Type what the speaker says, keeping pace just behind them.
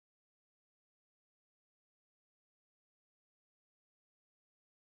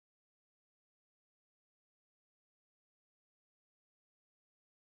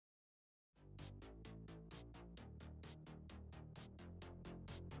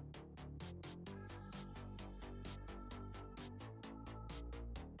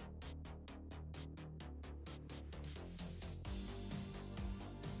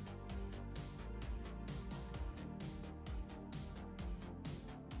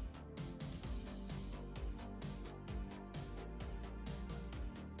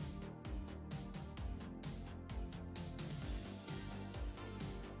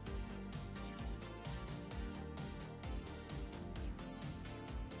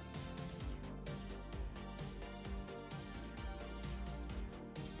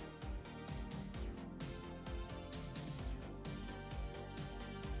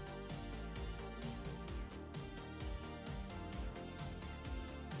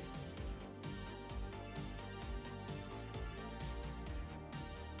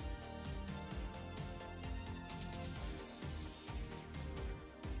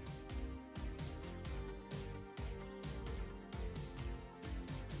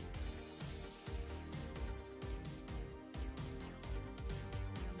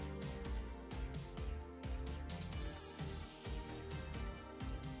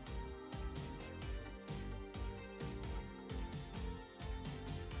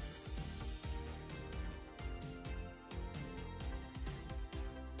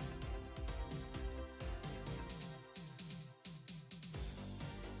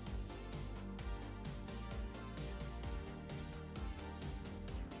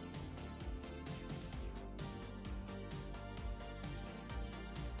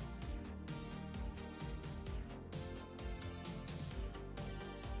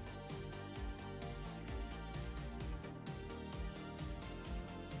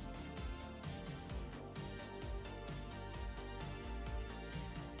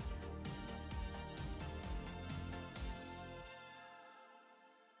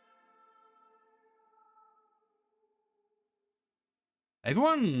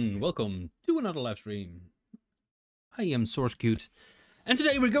Everyone, welcome to another live stream. I am SourceCute, and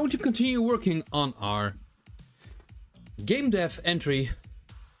today we're going to continue working on our GameDev entry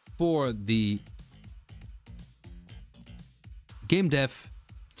for the GameDev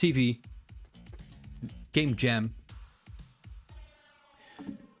TV Game Jam.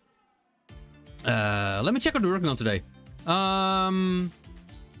 Let me check what we're working on today.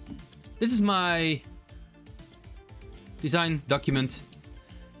 This is my design document,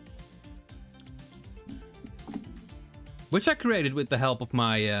 which I created with the help of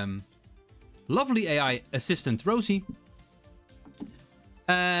my lovely AI assistant, Rosie.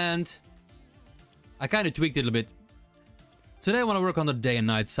 And I kind of tweaked it a little bit. Today I want to work on the day and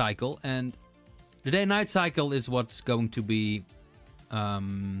night cycle. And the day and night cycle is what's going to be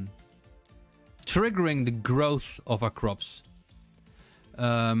triggering the growth of our crops.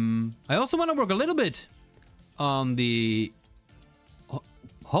 I also want to work a little bit on the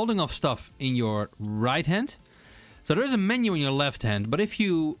holding of stuff in your right hand. So there is a menu in your left hand, but if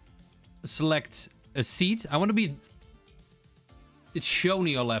you select a seed, I want to be... It's shown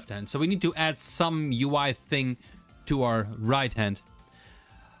in your left hand. So we need to add some UI thing to our right hand.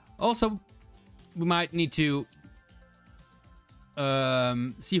 Also, we might need to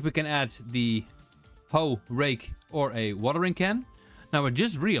see if we can add the hoe, rake, or a watering can. Now, I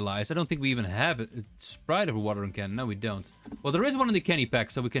just realized, I don't think we even have a sprite of a watering can. No, we don't. Well, there is one in the candy pack,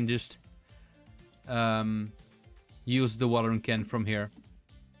 so we can just use the watering can from here.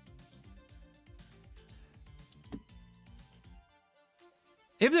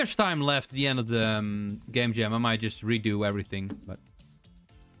 If there's time left at the end of the game jam, I might just redo everything.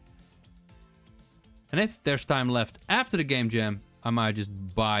 And if there's time left after the game jam, I might just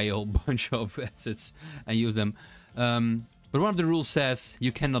buy a whole bunch of assets and use them. But one of the rules says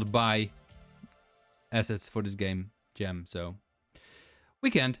you cannot buy assets for this game jam, so we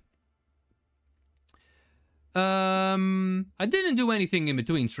can't. I didn't do anything in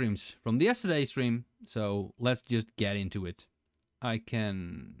between streams from the yesterday stream, so let's just get into it. I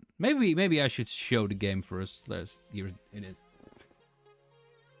can... Maybe I should show the game first. Here it is.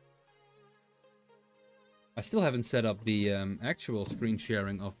 I still haven't set up the actual screen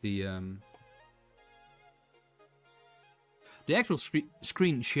sharing of the actual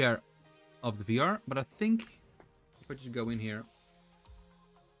screen share of the VR, but I think if I just go in here,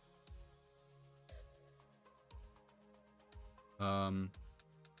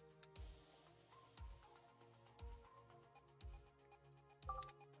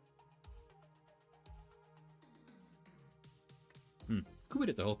 could be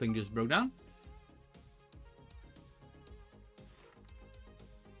that the whole thing just broke down.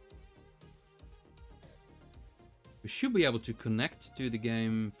 We should be able to connect to the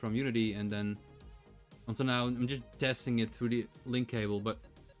game from Unity, and then until now I'm just testing it through the link cable, but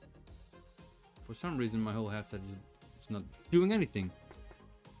for some reason my whole headset is not doing anything.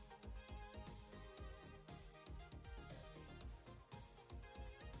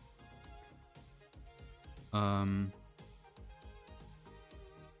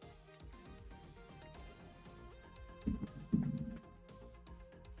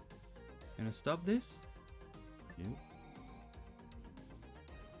 Can I stop this? Yeah.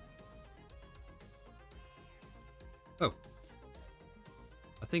 Oh,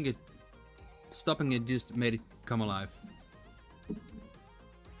 I think stopping it just made it come alive.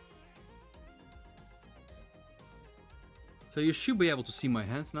 So you should be able to see my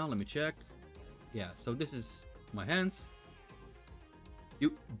hands now. Let me check. Yeah, so this is my hands.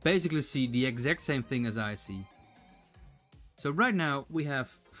 You basically see the exact same thing as I see. So right now we have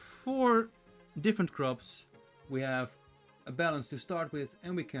 4 different crops. We have a balance to start with,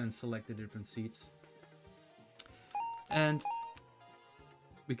 and we can select the different seeds. And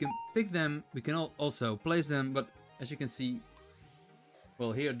we can pick them, we can also place them, but as you can see,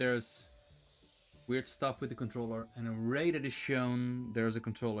 well, here there's weird stuff with the controller. An array that is shown, there's a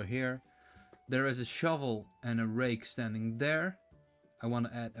controller here. There is a shovel and a rake standing there. I want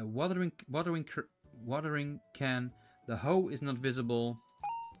to add a watering can. The hoe is not visible.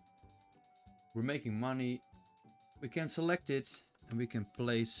 We're making money. We can select it and we can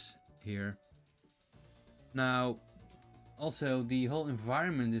place here. Now, also the whole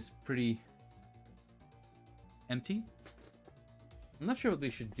environment is pretty empty. I'm not sure what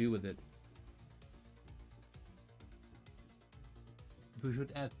we should do with it. If we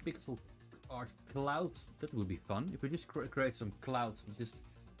should add pixel art clouds, that would be fun. If we just create some clouds and just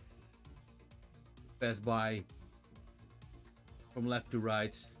pass by from left to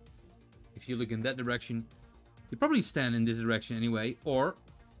right. If you look in that direction, you probably stand in this direction anyway, or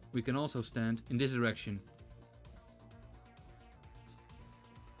we can also stand in this direction.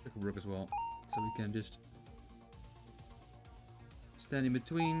 That could work as well. So we can just stand in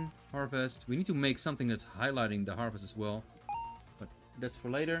between, harvest. We need to make something that's highlighting the harvest as well, but that's for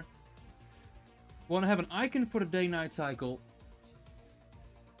later. We want to have an icon for the day-night cycle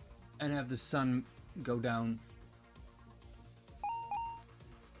and have the sun go down.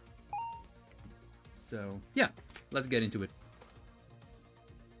 So yeah, let's get into it.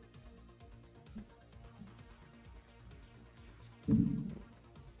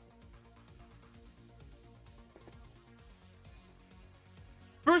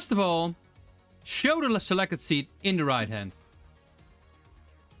 First of all, show the selected seed in the right hand.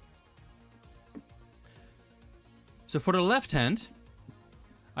 So for the left hand,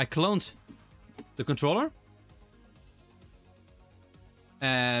 I cloned the controller.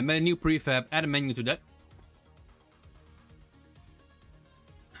 Made a new prefab, add a menu to that.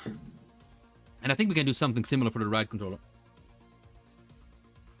 And I think we can do something similar for the right controller.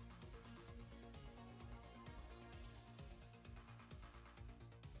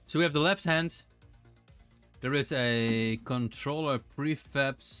 So we have the left hand. There is a controller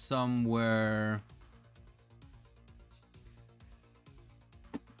prefab somewhere.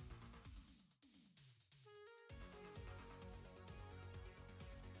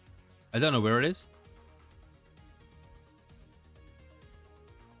 I don't know where it is.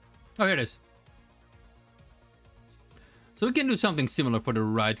 Oh, here it is. So we can do something similar for the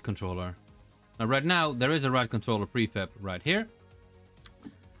right controller. Now, right now, there is a right controller prefab right here.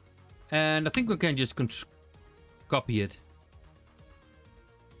 And I think we can just copy it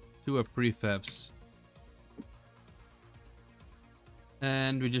to our prefabs.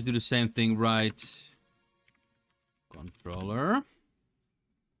 And we just do the same thing, right controller.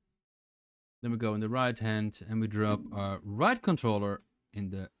 Then we go in the right hand and we drop our right controller in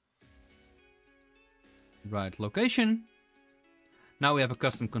the right location. Now we have a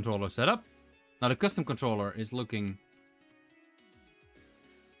custom controller set up. Now the custom controller is looking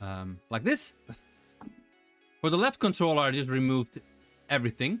like this. For the left controller, I just removed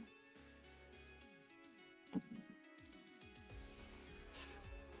everything.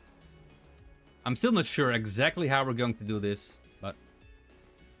 I'm still not sure exactly how we're going to do this, but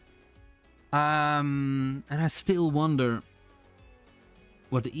and I still wonder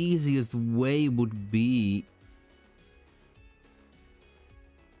what the easiest way would be.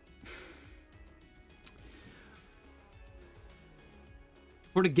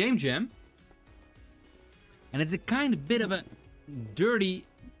 For the game jam, and it's a kind of bit of a dirty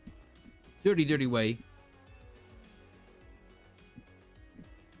way.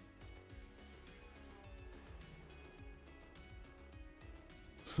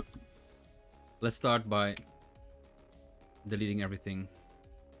 Let's start by deleting everything.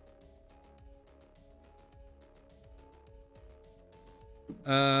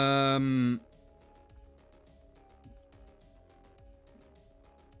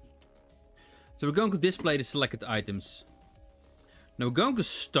 So we're going to display the selected items. Now we're going to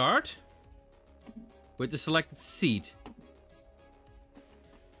start with the selected seed.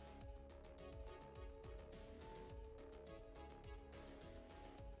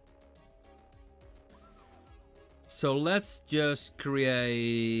 So let's just create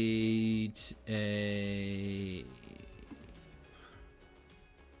a...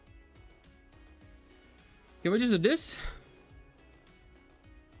 Can we just do this?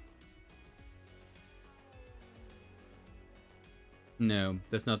 No,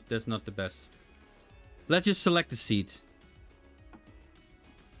 that's not the best. Let's just select the seed.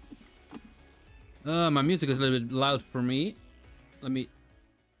 My music is a little bit loud for me. Let me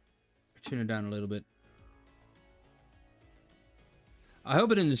turn it down a little bit. I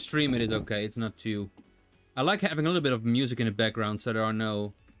hope it in the stream it is okay. It's not too... I like having a little bit of music in the background so there are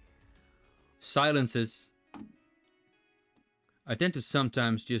no silences. I tend to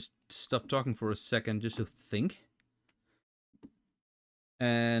sometimes just stop talking for a second just to think.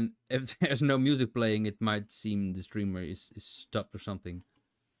 And if there's no music playing, it might seem the streamer is stopped or something.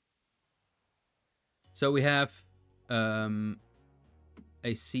 So we have a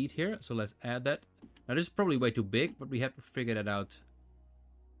seed here. So let's add that. Now this is probably way too big, but we have to figure that out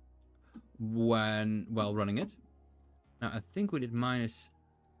while running it. Now I think we did minus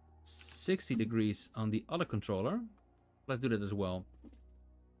 60 degrees on the other controller. Let's do that as well.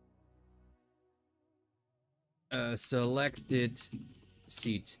 Selected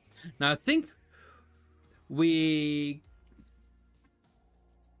seed. Now I think we're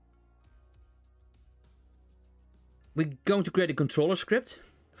going to create a controller script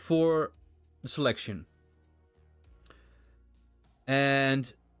for the selection.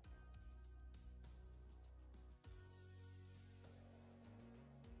 And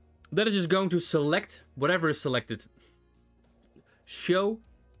That is just going to select whatever is selected. Show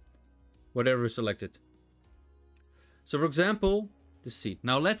whatever is selected. So for example, the seat.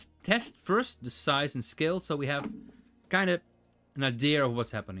 Now let's test first the size and scale so we have kind of an idea of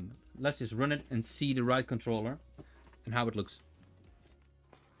what's happening. Let's just run it and see the right controller and how it looks.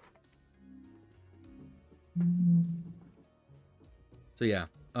 So yeah,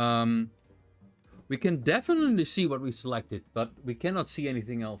 we can definitely see what we selected, but we cannot see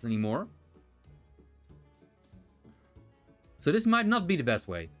anything else anymore. So this might not be the best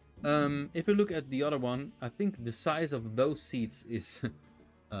way. If we look at the other one, I think the size of those seats is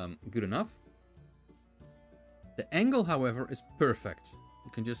good enough. The angle, however, is perfect.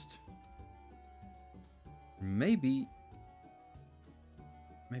 You can just maybe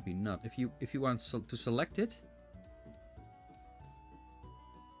not. If you want to select it,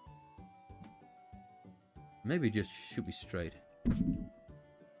 maybe it just should be straight.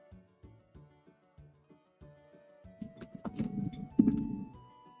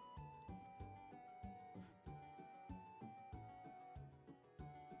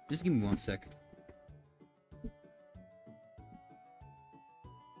 Just give me 1 sec.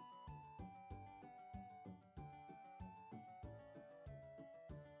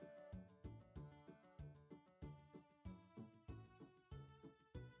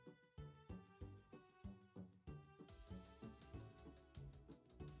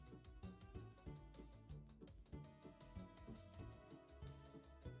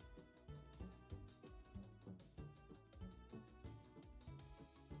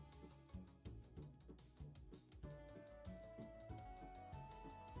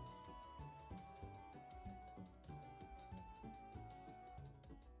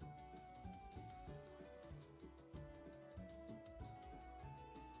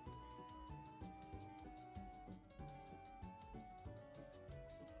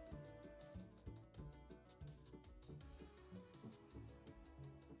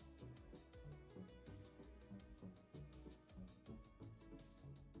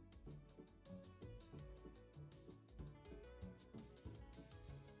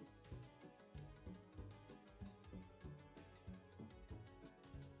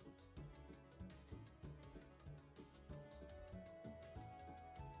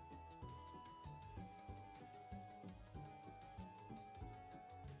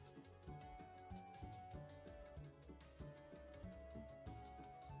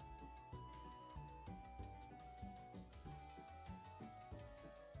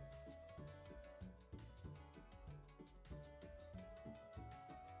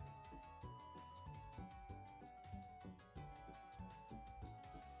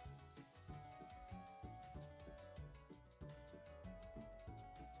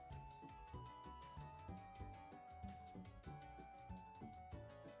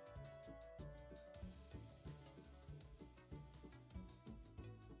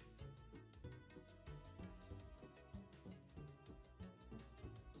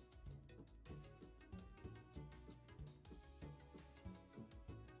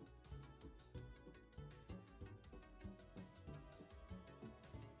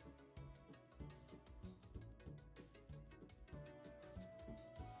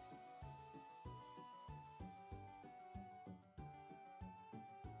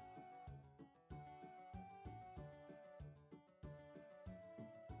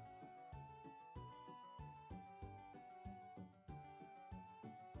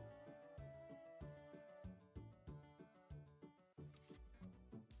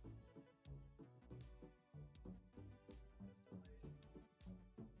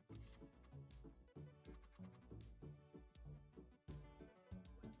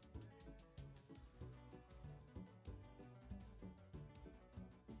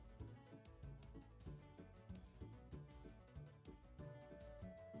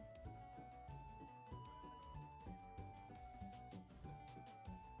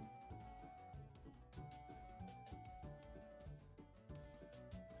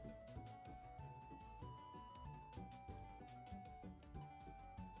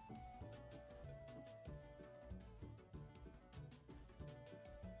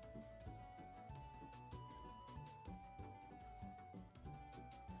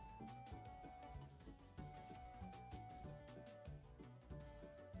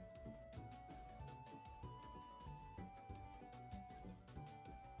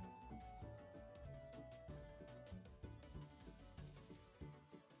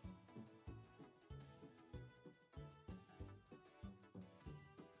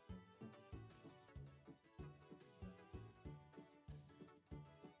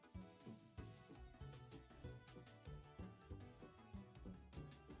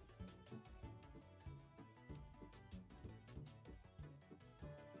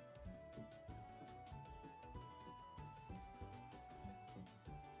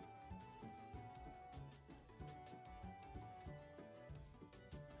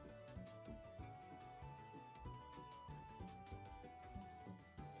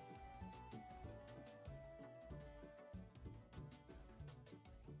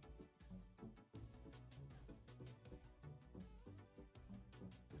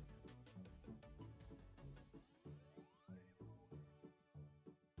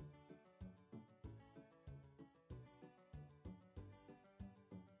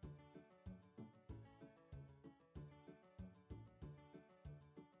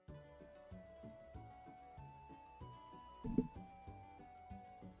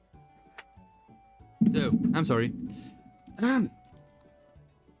 So, I'm sorry.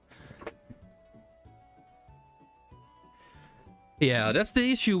 Yeah, that's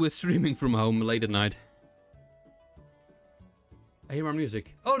the issue with streaming from home late at night. I hear more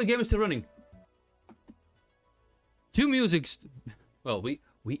music. Oh, the game is still running. 2 musics. Well, we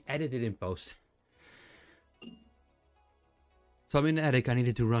edited in post. So I'm in the attic. I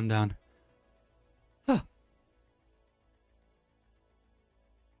needed to run down. Huh.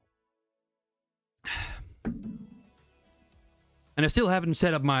 And I still haven't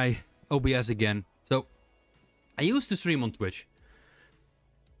set up my OBS again. So I used to stream on Twitch.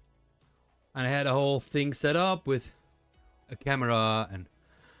 And I had a whole thing set up with a camera and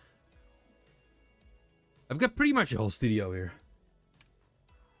I've got pretty much a whole studio here.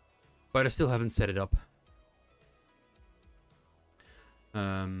 But I still haven't set it up.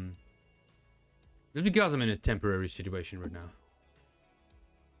 Just because I'm in a temporary situation right now.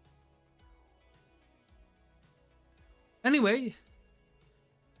 Anyway.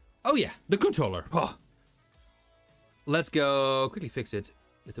 Oh yeah, the controller. Oh. Let's go quickly fix it.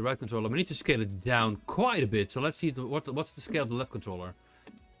 With the right controller. We need to scale it down quite a bit. So let's see what's the scale of the left controller.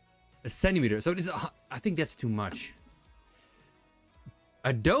 A centimeter. So it is. I think that's too much.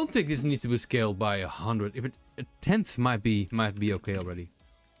 I don't think this needs to be scaled by 100. If a tenth might be okay already.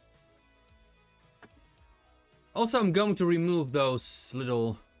 Also, I'm going to remove those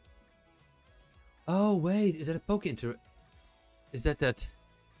little. Oh wait, is that a pokey inter? Is that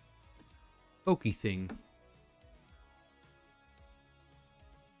pokey thing?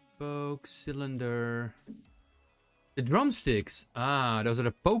 Poke cylinder. The drumsticks. Ah, those are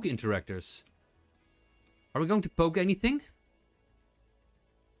the poke interactors. Are we going to poke anything?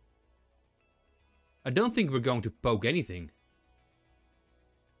 I don't think we're going to poke anything.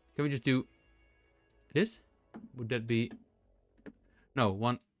 Can we just do this? Would that be...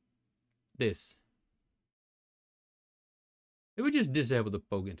 No, this. Did we just disable the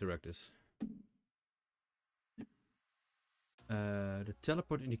poke interactors? The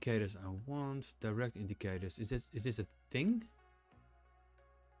teleport indicators I want. Direct indicators. Is this a thing?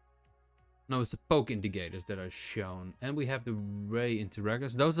 No, it's the poke indicators that are shown. And we have the ray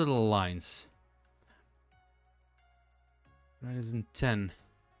interactors. Those are the lines. That isn't 10.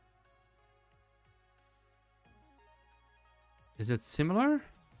 Is it similar?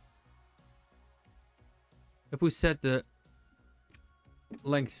 If we set the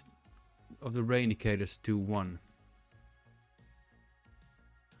length of the ray indicators to 1.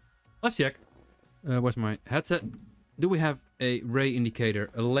 Let's check. Where's my headset? Do we have a ray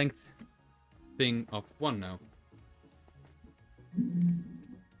indicator, a length thing of 1 now?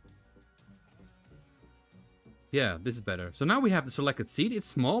 Yeah, this is better. So now we have the selected seed. It's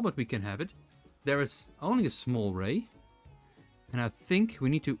small, but we can have it. There is only a small ray. And I think we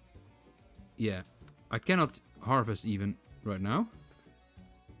need to... Yeah, I cannot harvest even right now.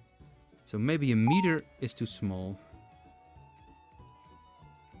 So maybe a meter is too small.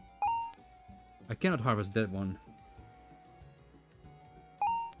 I cannot harvest that one.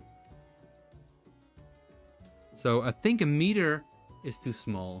 So I think a meter is too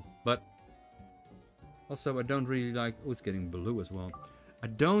small. But also I don't really like... Oh, it's getting blue as well. I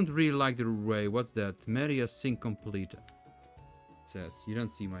don't really like the array. What's that? Media sync complete. It says. You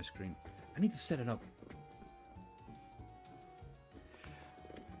don't see my screen. I need to set it up.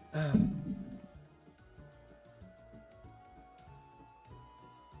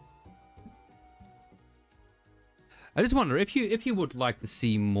 I just wonder if you would like to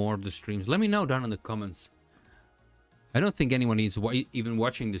see more of the streams. Let me know down in the comments. I don't think anyone is even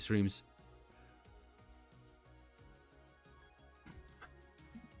watching the streams.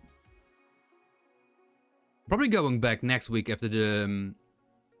 Probably going back next week after the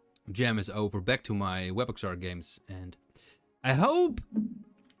jam is over, back to my WebXR games, and I hope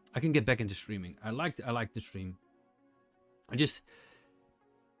I can get back into streaming. I like the stream. I just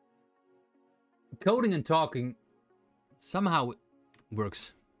coding and talking somehow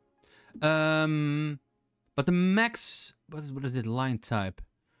works. But the max, what is it? Line type,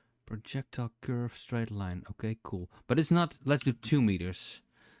 projectile curve, straight line. Okay, cool. But it's not. Let's do 2 meters.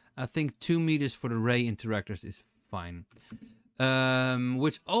 I think 2 meters for the ray interactors is fine.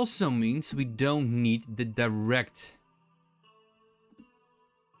 Which also means we don't need the direct.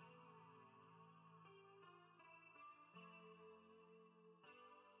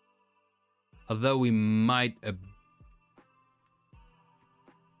 Although we might...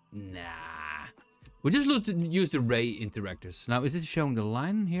 Nah. We just use the ray interactors. Now, is this showing the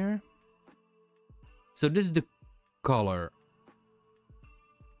line here? So this is the color.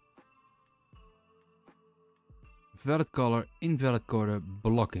 Valid color, invalid color,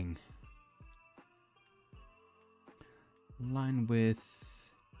 blocking. line width.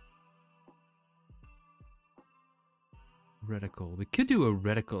 Reticle. We could do a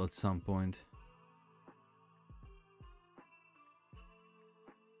reticle at some point.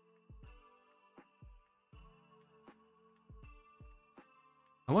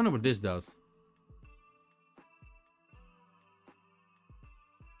 I wonder what this does.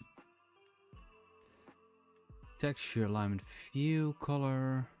 Texture, alignment, view,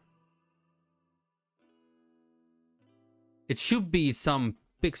 color. It should be some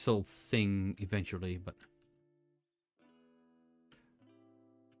pixel thing eventually, but...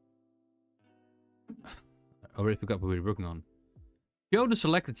 I already forgot what we were working on. Show the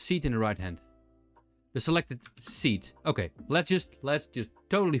selected seat in the right hand. The selected seat. Okay, let's just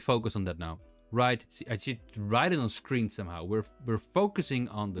totally focus on that now. Right, see, I should write it on screen somehow. We're focusing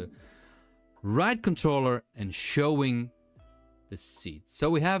on the right controller and showing the seat. So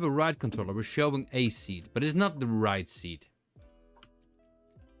we have a right controller. We're showing a seat, but it's not the right seat.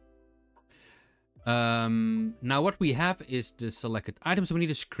 Now what we have is the selected items. So we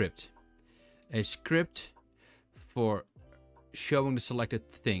need a script. A script for showing the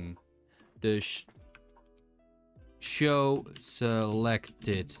selected thing. The show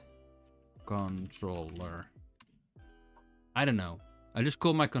selected controller. I don't know. I just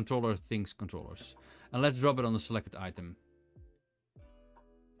call my controller things controllers. And let's drop it on the selected item.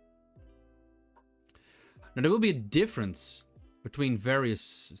 Now there will be a difference between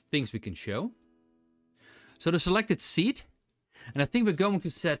various things we can show. So the selected seat, and I think we're going to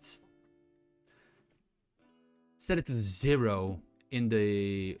set it to 0 in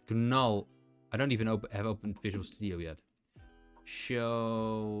the to null. I don't even have opened Visual Studio yet.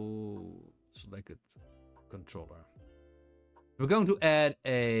 Show selected controller. We're going to add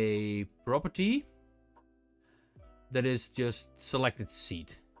a property that is just selected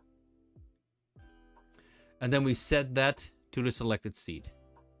seat. And then we set that to the selected seat.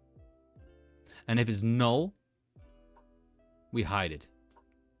 And if it's null, we hide it.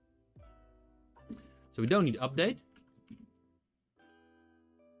 So we don't need update.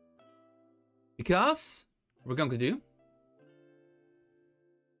 Because we're going to do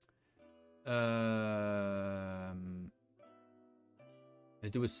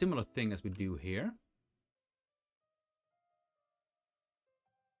let's do a similar thing as we do here.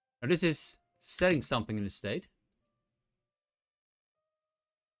 Now this is setting something in the state.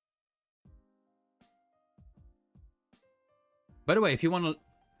 By the way, if you want to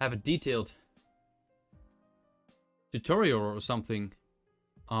have a detailed tutorial or something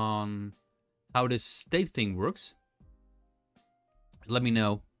on how this state thing works, let me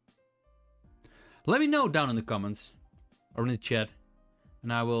know. Let me know down in the comments or in the chat,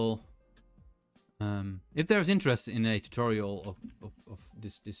 and I will, if there's interest in a tutorial of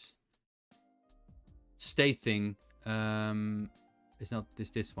this state thing. It's not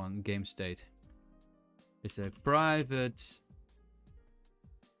this one, game state. It's a private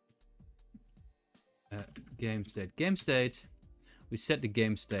game state. Game state. We set the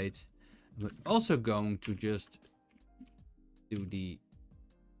game state. We're also going to just do the...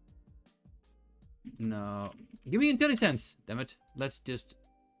 No. Give me IntelliSense. Damn it. Let's just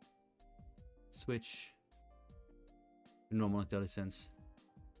switch to normal IntelliSense.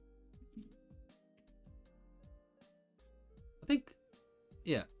 I think...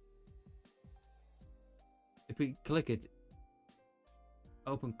 Yeah. If we click it,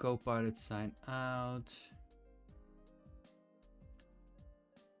 open Copilot, sign out.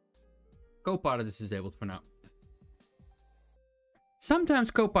 Copilot is disabled for now.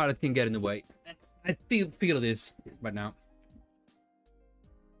 Sometimes Copilot can get in the way. I feel it is right now.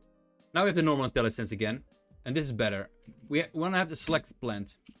 Now we have the normal IntelliSense again. And this is better. We want to have the selected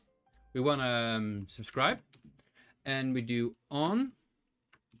plant. We want to subscribe. And we do on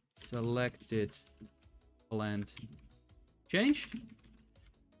selected plant change.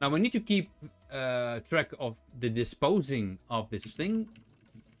 Now we need to keep track of the disposing of this thing.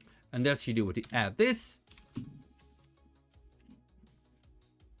 And that's you do with the add this.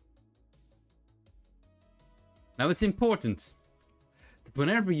 Now it's important that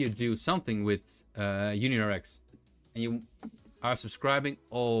whenever you do something with UniRx and you are subscribing,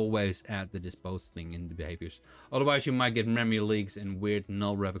 always add the dispose thing in the behaviors. Otherwise you might get memory leaks and weird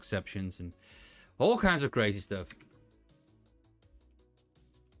null ref exceptions and all kinds of crazy stuff.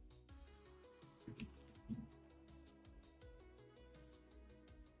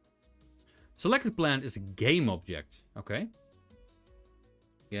 Selected plant is a game object. Okay.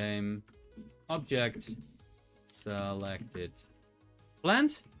 Game object selected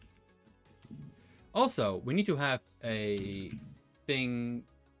plant. Also, we need to have a thing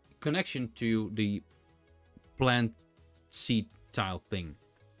connection to the plant seed tile thing.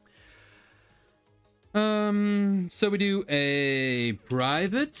 So we do a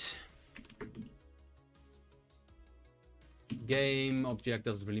private game object,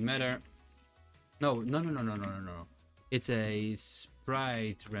 doesn't really matter. No. It's a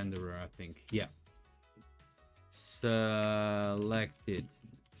sprite renderer, I think. Yeah. Selected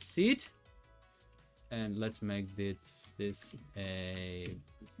seed. And let's make this a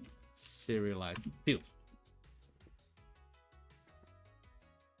serialized field.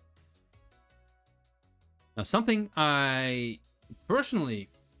 Now, something I personally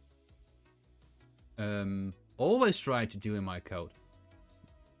always try to do in my code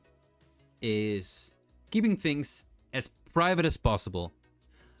is keeping things as private as possible.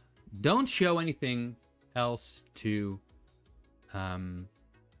 Don't show anything else to...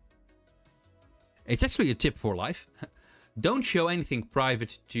 It's actually a tip for life. Don't show anything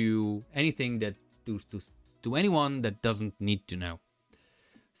private to anything that to anyone that doesn't need to know.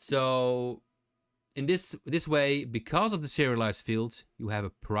 So in this way, because of the serialized fields, you have a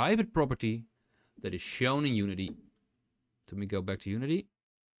private property that is shown in Unity. Let me go back to Unity.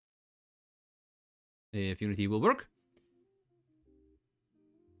 If Unity will work.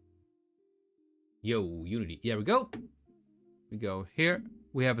 Yo, Unity. Here we go. We go here.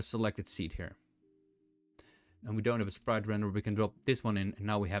 We have a selected seed here. And we don't have a sprite renderer. We can drop this one in, and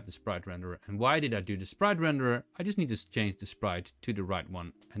now we have the sprite renderer. And why did I do the sprite renderer? I just need to change the sprite to the right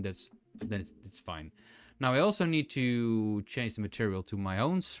one, and then it's fine. Now I also need to change the material to my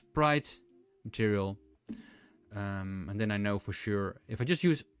own sprite material, and then I know for sure if I just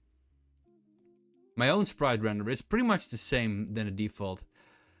use my own sprite renderer, it's pretty much the same than the default.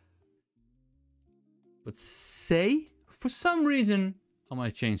 But say for some reason I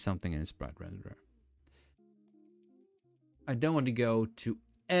might change something in the sprite renderer. I don't want to go to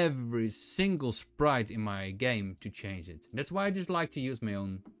every single sprite in my game to change it. That's why I just like to use my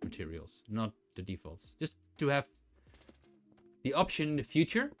own materials, not the defaults. Just to have the option in the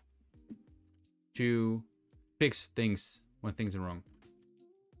future to fix things when things are wrong.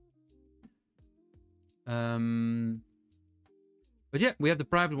 But yeah, we have the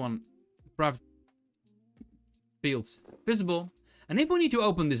private one, private fields visible. And if we need to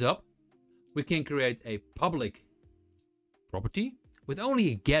open this up, we can create a public property with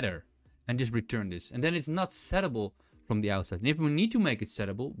only a getter and just return this. And then it's not settable from the outside. And if we need to make it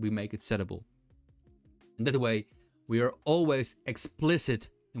settable, we make it settable. And that way, we are always explicit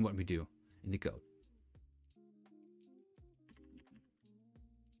in what we do in the code.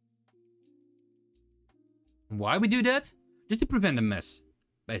 Why we do that? Just to prevent a mess,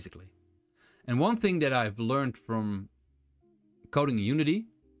 basically. And one thing that I've learned from coding in Unity,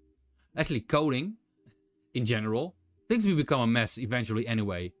 actually coding in general, things will become a mess eventually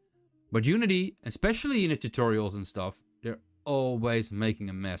anyway. But Unity, especially in the tutorials and stuff, they're always making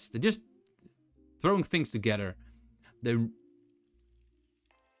a mess. They're just throwing things together.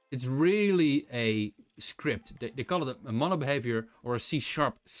 It's really a script. They call it a mono behavior or a C#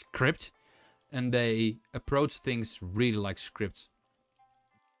 script. And they approach things really like scripts.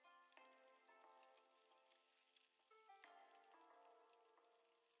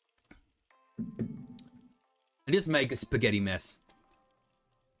 And just make a spaghetti mess.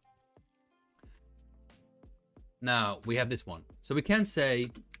 Now we have this one. So we can say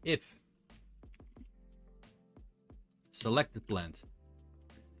if selected plant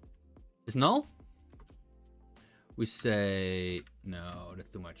is null. We say no, that's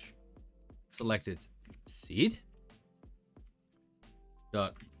too much. Selected seed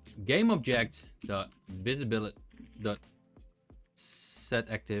dot game object dot visibility dot set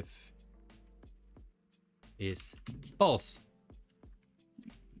active is false.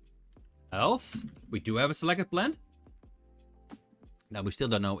 Else we do have a selected plant. Now we still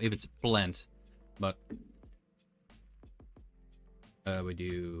don't know if it's a plant, but we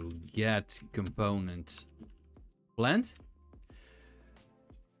do get component plant.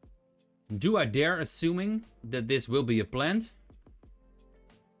 Do I dare assuming that this will be a plant?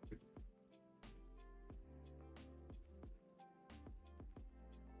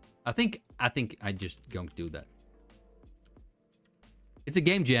 I think I just going to do that. It's a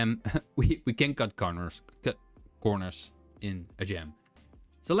game jam. we can cut corners in a jam.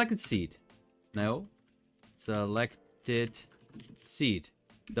 Selected seed. No. Selected seed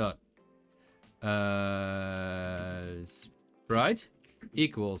dot sprite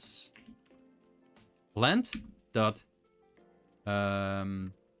equals plant dot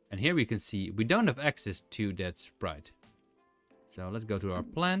and here we can see we don't have access to that sprite. So let's go to our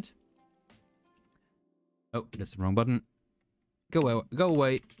plant. Oh, that's the wrong button. Go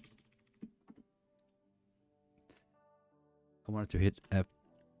away. I wanted to hit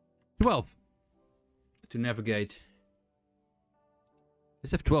F12 to navigate.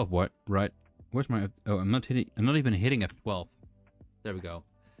 It's F12, what? Right? Where's my? Oh, I'm not hitting. I'm not even hitting F12. There we go.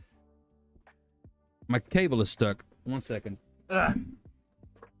 My cable is stuck. 1 second. Ugh.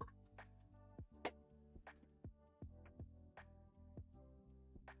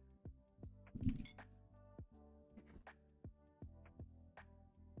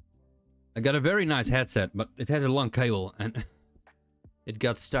 I got a very nice headset, but it has a long cable and it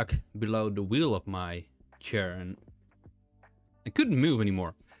got stuck below the wheel of my chair and I couldn't move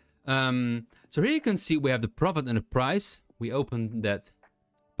anymore. So here you can see we have the profit and the price. We opened that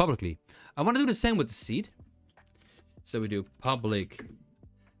publicly. I want to do the same with the seed. So we do public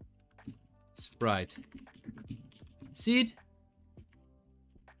sprite seed.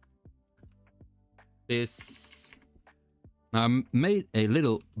 This. Now I made a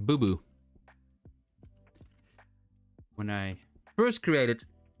little boo-boo. When I first created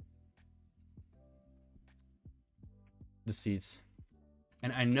the seeds.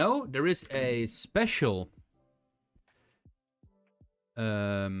 And I know there is a special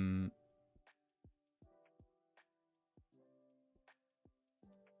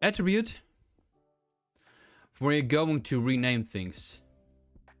attribute where you're going to rename things.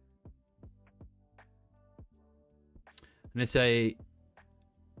 And it's a...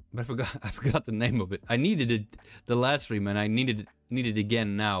 But I forgot the name of it. I needed it the last stream and I need it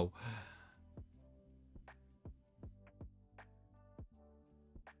again now.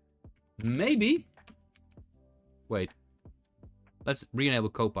 Maybe. Wait. Let's re-enable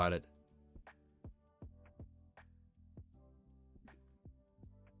Copilot.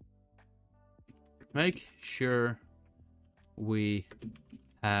 Make sure we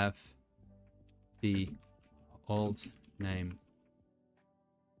have the old name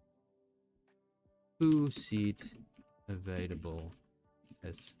seed available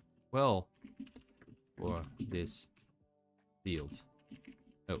as well for this field.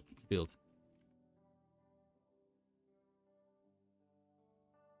 Oh, field.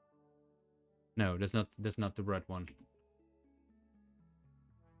 No, that's not the right one.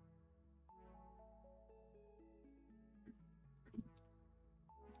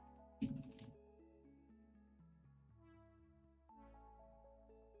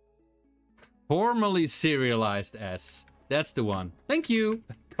 Formally serialized as. That's the one. Thank you,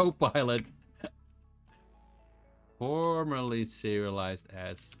 Copilot. Formally serialized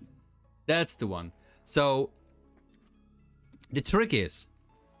as. That's the one. So, the trick is,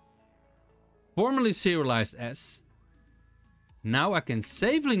 formally serialized as. Now I can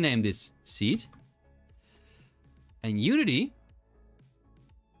safely name this seed. And Unity,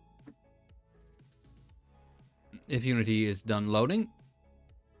 if Unity is done loading,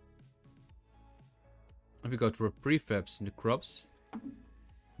 if we go to our prefabs in the crops,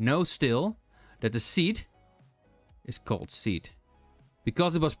 know still that the seed is called seed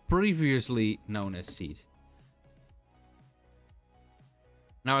because it was previously known as seed.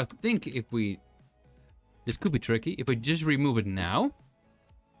 Now I think if we, this could be tricky, if we just remove it now,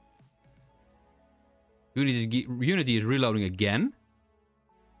 Unity is reloading again.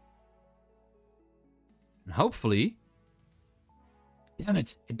 And hopefully, damn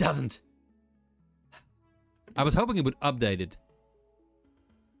it, it doesn't. I was hoping it would update it.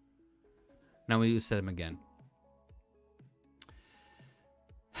 Now we set them again.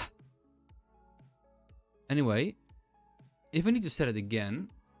 Anyway, if I need to set it again,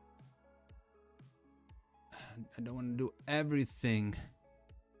 I don't want to do everything.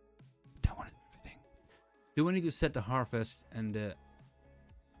 Do I need to set the harvest and the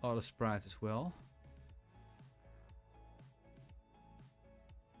auto sprites as well?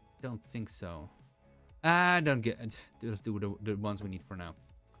 Don't think so. I don't get it. Let's do the ones we need for now.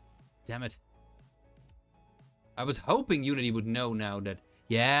 Damn it. I was hoping Unity would know now that,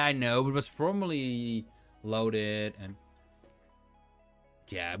 yeah, I know, it was formally loaded and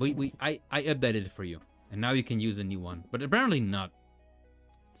yeah, I updated it for you. And now you can use a new one. But apparently not.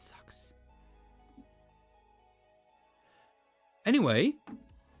 Sucks. Anyway,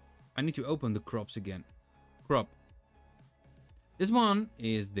 I need to open the crops again. Crop. This one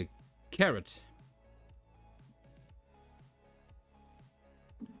is the carrot.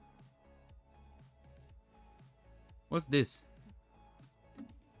 What's this?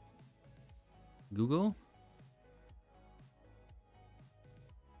 Google?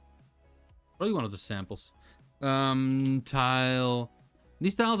 Probably one of the samples. Tile.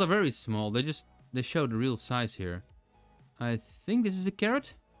 These tiles are very small. They show the real size here. I think this is a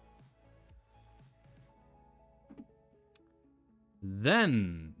carrot.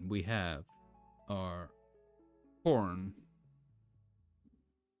 Then we have our corn.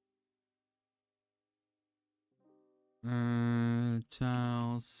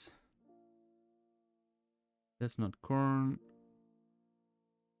 Tiles. That's not corn.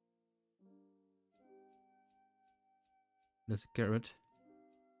 That's a carrot.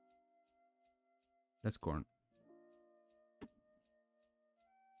 That's corn.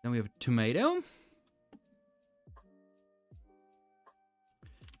 Then we have a tomato.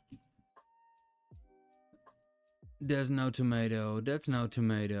 There's no tomato. That's no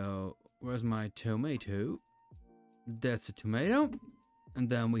tomato. Where's my tomato? That's a tomato. And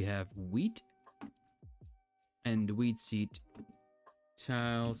then we have wheat. And the wheat seed.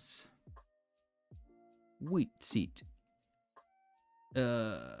 Tiles. Wheat seed.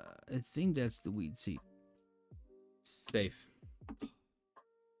 I think that's the wheat seed. Safe.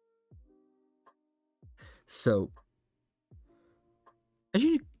 So, as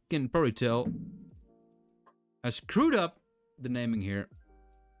you can probably tell, I screwed up the naming here.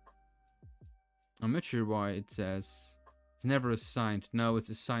 I'm not sure why it says it's never assigned. No, it's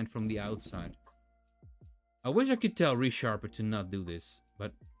assigned from the outside. I wish I could tell ReSharper to not do this,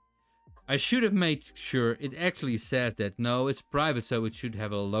 but I should have made sure it actually says that. No, it's private, so it should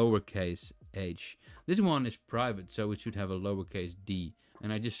have a lowercase h. This one is private, so it should have a lowercase d.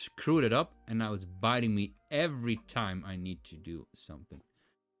 And I just screwed it up, and now it's biting me every time I need to do something.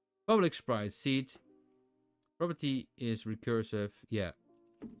 Public sprite seed. Property is recursive. Yeah,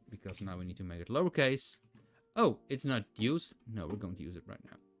 because now we need to make it lowercase. Oh, it's not used. No, we're going to use it right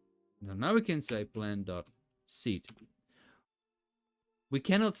now. So now we can say plant.seed. We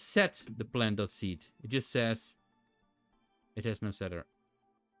cannot set the plant.seed. It just says it has no setter.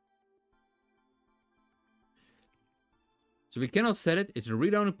 So we cannot set it. It's a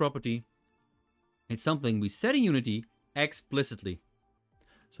read-only property. It's something we set in Unity explicitly.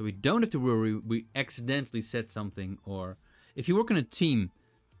 So we don't have to worry we accidentally set something. Or if you work in a team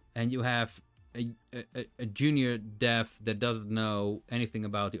and you have a junior dev that doesn't know anything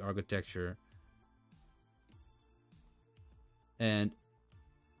about the architecture, and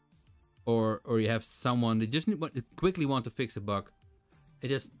or you have someone that just quickly want to fix a bug,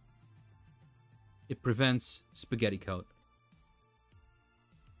 it prevents spaghetti code.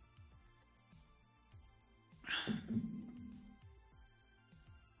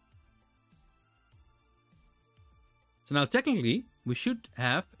 So now technically we should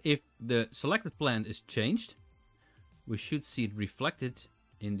have, if the selected plant is changed, we should see it reflected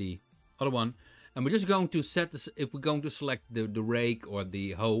in the other one. And we're just going to set this, if we're going to select the rake or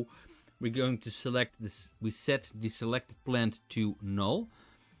the hoe, we're going to select this, we set the selected plant to null.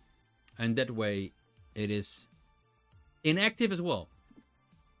 And that way it is inactive as well.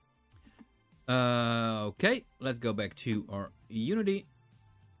 Okay, let's go back to our Unity.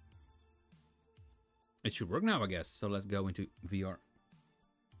 It should work now, I guess. So let's go into VR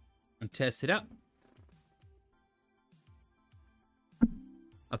and test it out.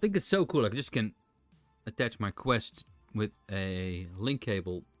 I think it's so cool. I just can attach my Quest with a link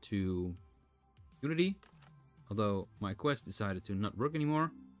cable to Unity. Although my Quest decided to not work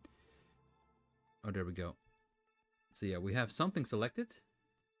anymore. Oh, there we go. So yeah, we have something selected.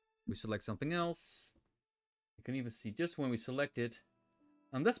 We select something else. You can even see just when we select it.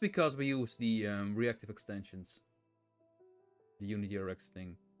 And that's because we use the reactive extensions. The Unity RX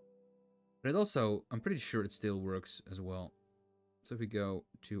thing. But it also, I'm pretty sure it still works as well. So if we go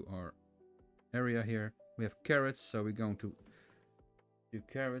to our area here, we have carrots. So we're going to do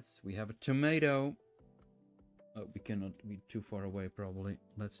carrots. We have a tomato. Oh, we cannot be too far away probably.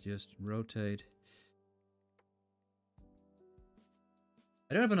 Let's just rotate.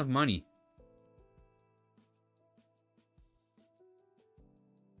 I don't have enough money.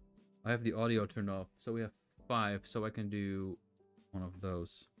 I have the audio turned off, so we have 5, so I can do one of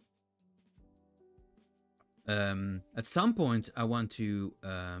those. At some point, I want to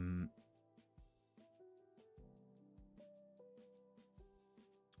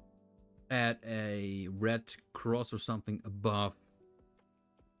add a red cross or something above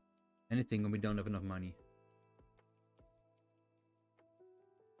anything when we don't have enough money.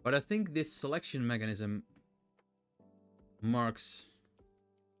 But I think this selection mechanism marks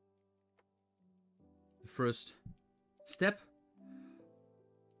the first step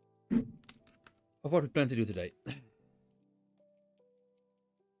of what we plan to do today.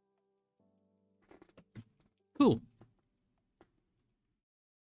 Cool.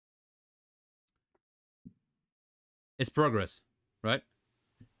 It's progress, right?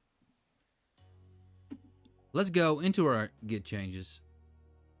 Let's go into our git changes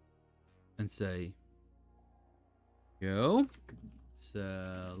and say go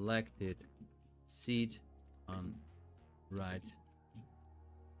selected seed on right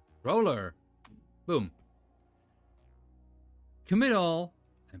roller. Boom. Commit all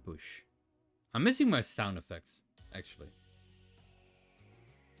and push. I'm missing my sound effects, actually.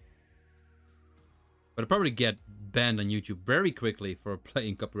 But I'll probably get banned on YouTube very quickly for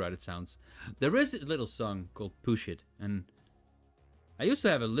playing copyrighted sounds. There is a little song called Push It, and I used to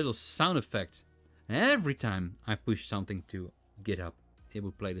have a little sound effect. And every time I push something to GitHub, it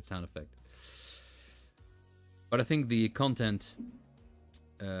will play the sound effect. But I think the content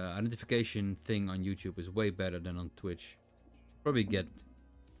identification thing on YouTube is way better than on Twitch. Probably get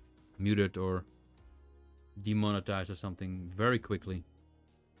muted or demonetized or something very quickly.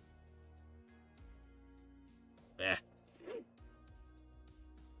 Eh.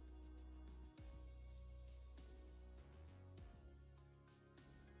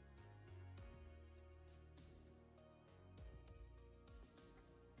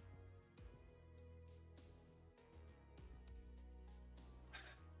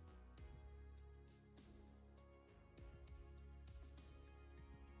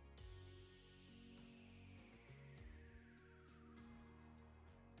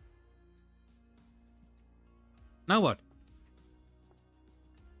 Now what?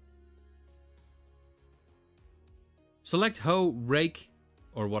 Select hoe, rake,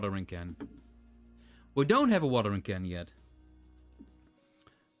 or watering can. We don't have a watering can yet.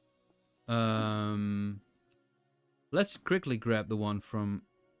 Let's quickly grab the one from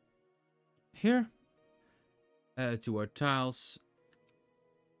here. Add it to our tiles.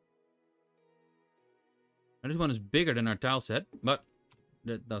 Now this one is bigger than our tile set, but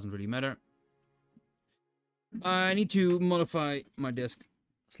that doesn't really matter. I need to modify my desk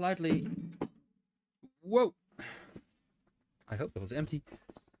slightly. Whoa! I hope that was empty.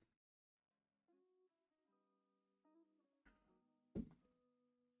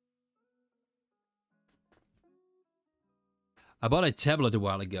 I bought a tablet a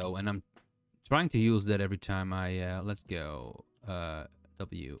while ago, and I'm trying to use that every time I let's go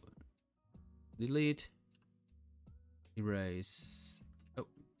W, delete, erase, oh,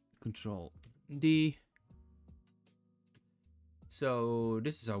 Control D. So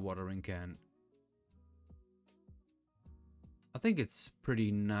this is our watering can. I think it's pretty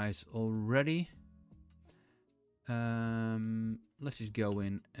nice already. Let's just go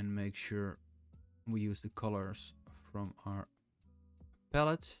in and make sure we use the colors from our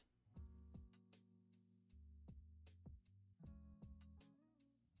palette.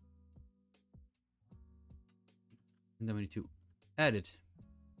 And then we need to add it.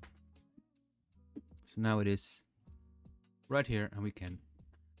 So now it is right here, and we can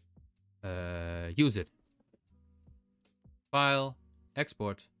use it. File,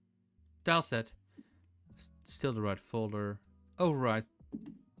 export, tile set, still the right folder, override.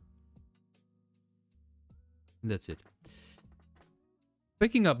 And that's it.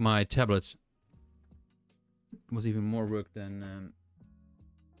 Picking up my tablet was even more work than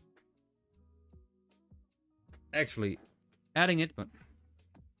actually adding it, but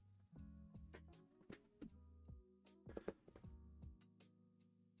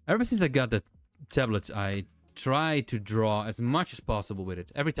ever since I got the tablets, I try to draw as much as possible with it.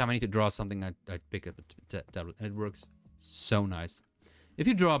 Every time I need to draw something, I pick up a tablet, and it works so nice. If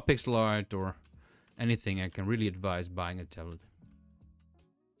you draw pixel art or anything, I can really advise buying a tablet.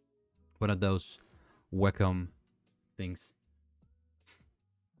 One of those Wacom things.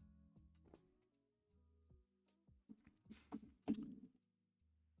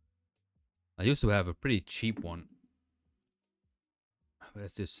 I used to have a pretty cheap one. But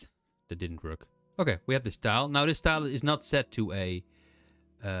that's just, that didn't work. Okay, we have this tile. Now this tile is not set to a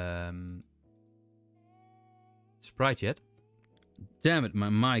sprite yet. Damn it, my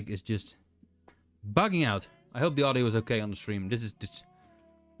mic is just bugging out. I hope the audio is okay on the stream. This is just,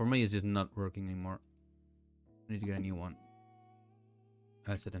 for me, it's just not working anymore. I need to get a new one.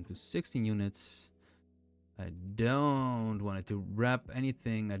 I set them to 16 units. I don't want it to wrap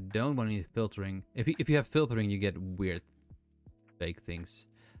anything. I don't want any filtering. If you have filtering, you get weird fake things.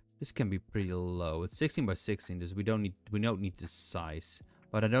 This can be pretty low. It's 16 by 16. This we don't need the size,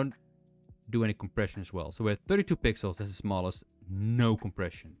 but I don't do any compression as well. So we're at 32 pixels. That's the smallest. No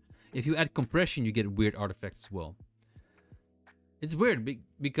compression. If you add compression, you get weird artifacts as well. It's weird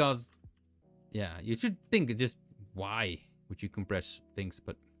because, yeah, you should think it just why would you compress things,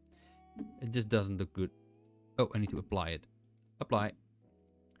 but it just doesn't look good. Oh, I need to apply it. Apply.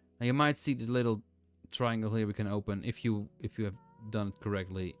 Now you might see this little triangle here we can open if you have done it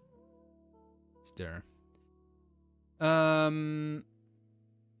correctly. It's there.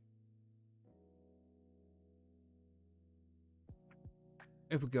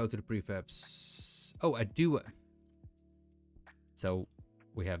 If we go to the prefabs, oh, I do. So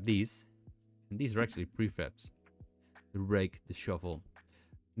we have these, and these are actually prefabs. the rake, the shovel.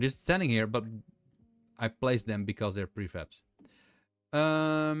 I'm just standing here, but I placed them because they're prefabs.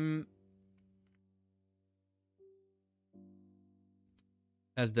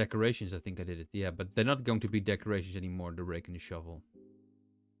 As decorations, I think I did it. Yeah, but they're not going to be decorations anymore, the rake and the shovel.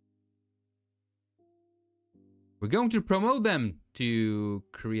 We're going to promote them to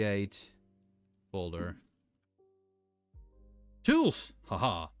create folder. Tools!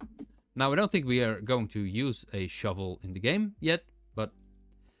 Haha. Now, I don't think we are going to use a shovel in the game yet, but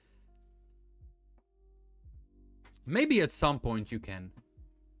maybe at some point you can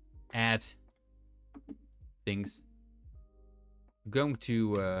add things. I'm going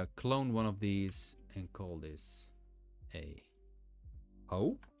to clone one of these and call this a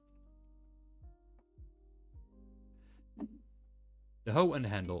hoe. The hoe and the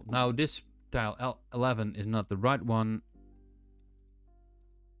handle. Now this tile 11 is not the right one.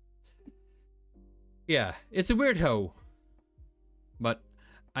 Yeah, it's a weird hoe. But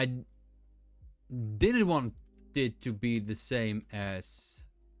I didn't want it to be the same as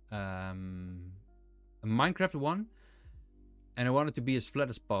a Minecraft one. And I want it to be as flat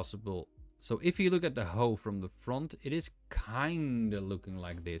as possible. So if you look at the hoe from the front, it is kind of looking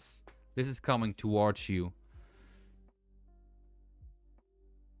like this. This is coming towards you.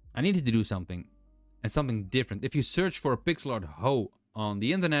 I needed to do something. And something different. If you search for a pixel art hoe on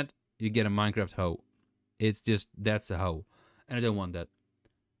the internet, you get a Minecraft hoe. It's just, that's a hoe. And I don't want that.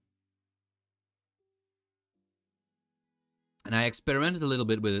 And I experimented a little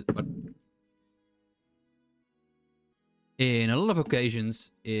bit with it, but in a lot of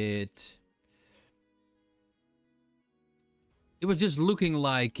occasions, it was just looking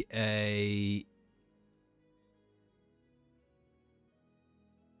like a...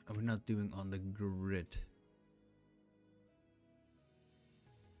 Oh, we're not doing on the grid.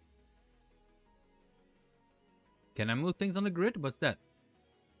 Can I move things on the grid? What's that?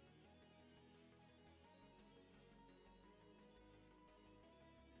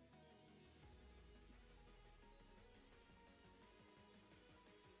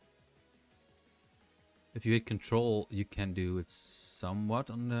 If you hit control, you can do it somewhat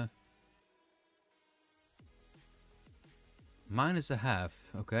on the... -1/2,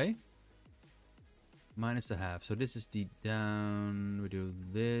 okay. -1/2. So this is the down. We do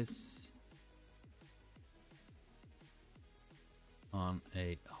this on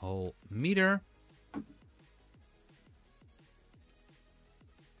a whole meter.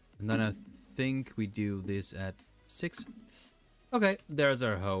 And then I think we do this at 6. Okay, there's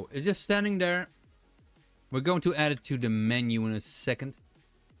our hoe. It's just standing there. We're going to add it to the menu in a second.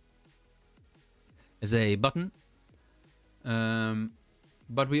 As a button.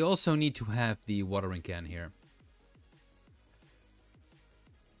 But we also need to have the watering can here.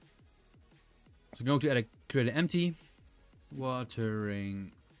 So I'm going to create an empty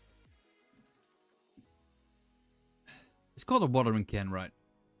watering. It's called a watering can, right?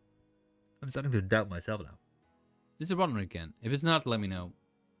 I'm starting to doubt myself now. This is a watering can. If it's not, let me know.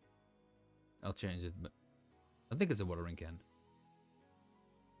 I'll change it, but I think it's a watering can.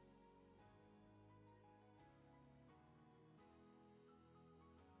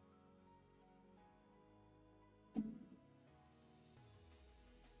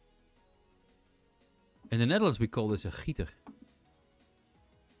 In the Netherlands, we call this a gieter.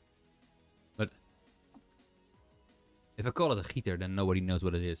 But if I call it a gieter, then nobody knows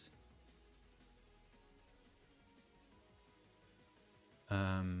what it is.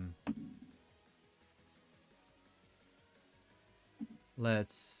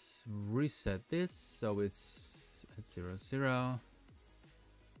 Let's reset this so it's at 0, 0.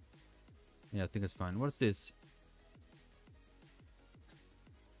 Yeah, I think it's fine. What's this?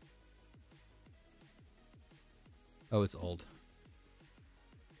 Oh, it's old.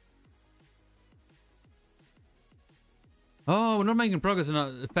 Oh, we're not making progress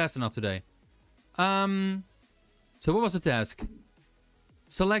fast enough today. So what was the task?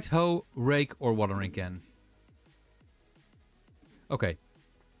 Select hoe, rake, or watering can. Okay.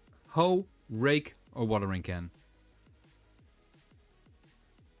 Hoe, rake, or watering can.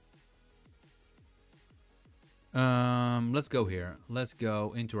 Let's go here. Let's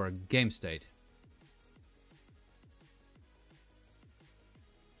go into our game state.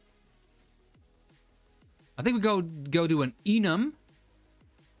 I think we go do an enum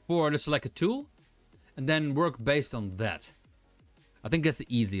for the selected tool, and then work based on that. I think that's the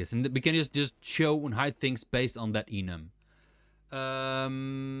easiest, and we can just show and hide things based on that enum.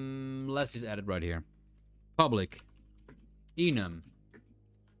 Let's just add it right here. Public enum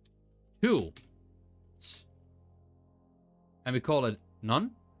tool, and we call it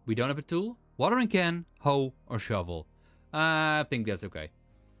none. We don't have a tool. Watering can, hoe, or shovel. I think that's okay.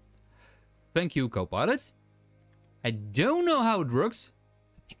 Thank you, Copilot. I don't know how it works.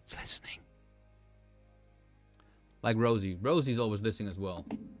 I think it's listening. Like Rosie. Rosie's always listening as well.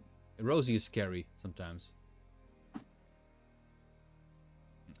 Rosie is scary sometimes.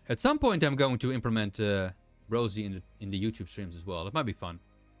 At some point, I'm going to implement Rosie in the YouTube streams as well. It might be fun.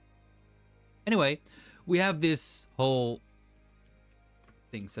 Anyway, we have this whole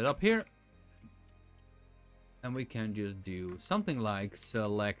thing set up here. And we can just do something like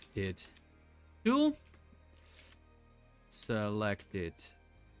selected tool. Selected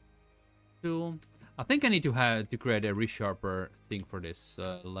tool. I think I need to create a resharper thing for this.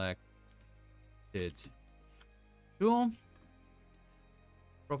 Selected tool.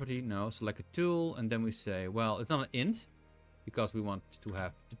 Property, no, select a tool, and then we say, well, it's not an int because we want to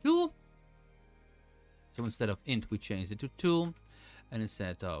have the tool. So instead of int, we change it to tool, and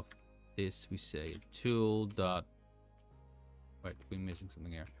instead of this, we say tool dot. Wait, we're missing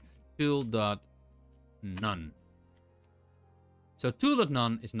something here. Tool dot none. So tool dot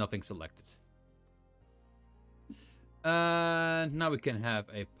none is nothing selected. Now we can have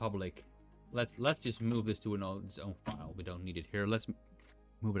a public. Let's just move this to its own file. We don't need it here. Let's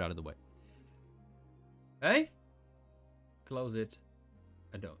move it out of the way. Okay. Close it.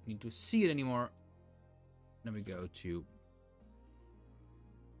 I don't need to see it anymore. Then we go to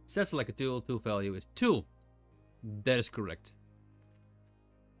set select a tool. Tool value is tool. That is correct.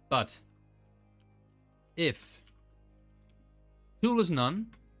 But if tool is none,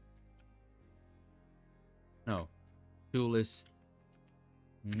 no, tool is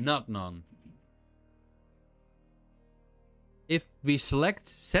not none. If we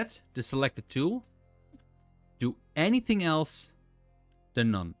set the selected tool, do anything else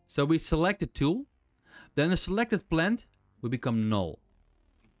than none. So we select the tool, then the selected plant will become null.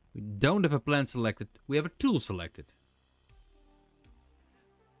 We don't have a plant selected, we have a tool selected.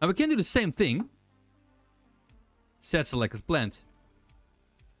 Now we can do the same thing. Set selected plant.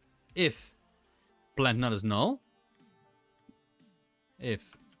 If plant none is null, if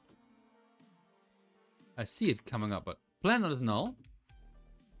I see it coming up, but plant none is null.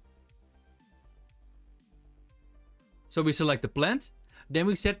 So we select the plant, then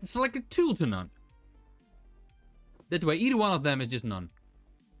we set the selected tool to none. That way either one of them is just none.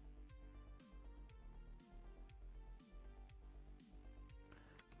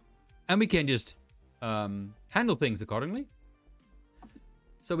 And we can just handle things accordingly.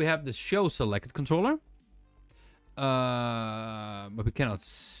 So we have the show selected controller. But we cannot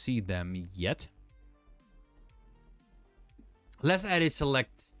see them yet. Let's add a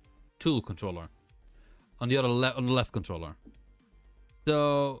select tool controller on the left controller.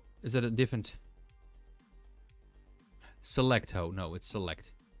 So is that a different select? Oh no, it's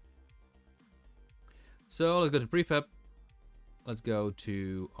select. So let's go to prefab. Let's go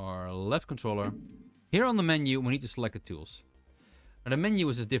to our left controller. Here on the menu, we need to select the tools. Now the menu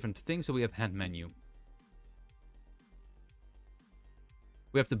is a different thing, so we have hand menu.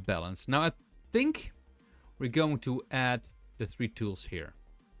 We have the balance. Now I think we're going to add the 3 tools here.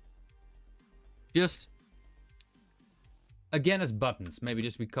 Just again as buttons. Maybe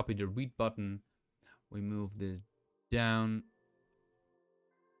just we copy the read button. We move this down.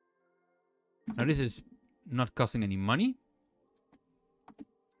 Now this is not costing any money.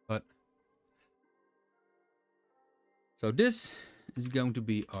 But so this is going to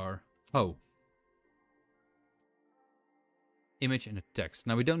be our hoe. Image and a text.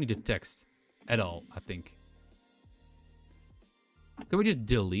 Now we don't need a text at all, I think. Can we just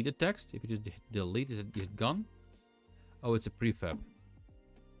delete the text? If you just delete, is it gone? Oh, it's a prefab.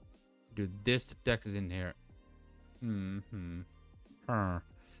 Do this, the text is in here.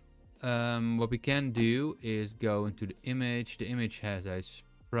 What we can do is go into the image. The image has a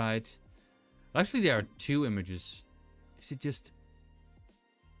sprite. Actually, there are 2 images. Is it just...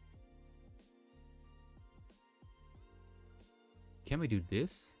 Can we do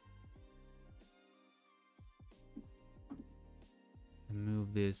this? And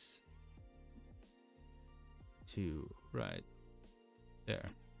move this to right there.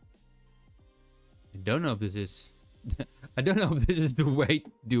 I don't know if this is... I don't know if this is the way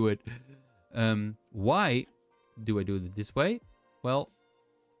to do it. Why do I do it this way? Well,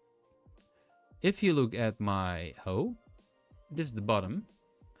 if you look at my hoe, this is the bottom,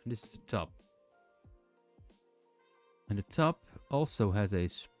 and this is the top. And the top also has a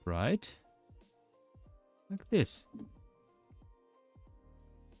sprite, like this.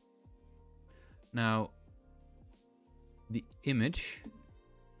 Now, the image,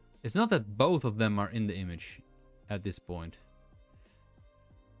 it's not that both of them are in the image at this point.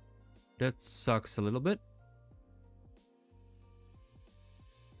 That sucks a little bit.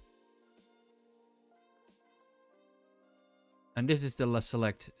 And this is the let's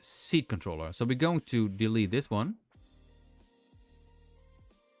select seat controller. So we're going to delete this one.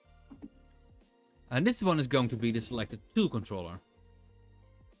 And this one is going to be the selected tool controller.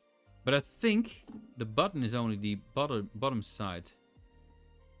 But I think the button is only the bottom side.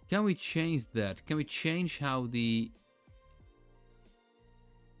 Can we change that? Can we change how the...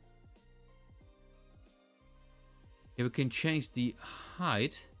 Yeah, we can change the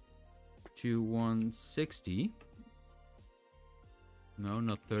height to 160. No,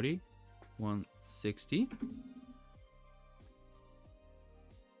 not 30. 160.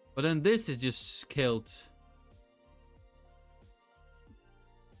 But then this is just scaled.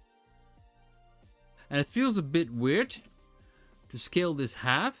 And it feels a bit weird to scale this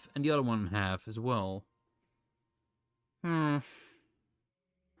half and the other one half as well. That's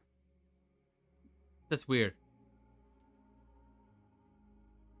weird.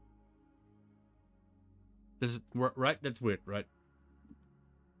 This is right? That's weird, right?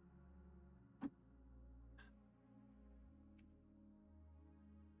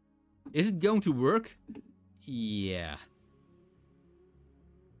 Is it going to work? Yeah.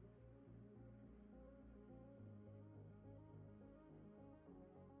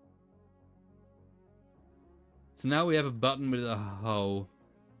 So now we have a button with a hoe.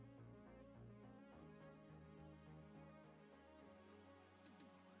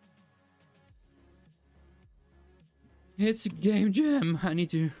 It's a game jam. I need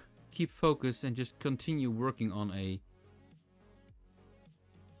to keep focused and just continue working on a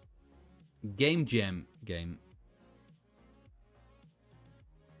game jam game.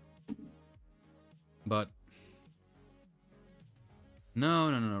 But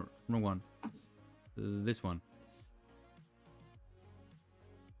no, wrong one. This one.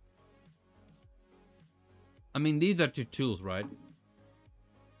 I mean, these are two tools, right?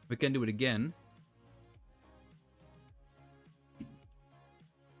 We can do it again.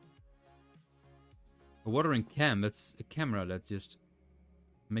 A watering cam, that's a camera that's just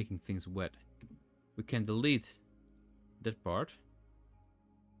making things wet. We can delete that part.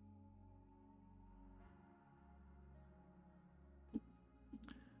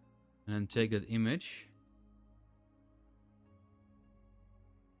 And take that image.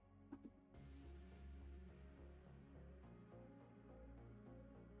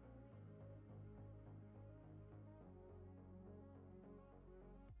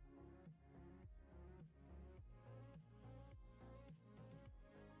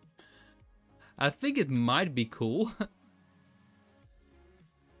 I think it might be cool. Do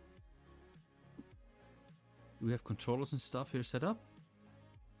we have controllers and stuff here set up?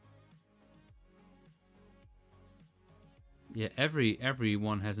 Yeah,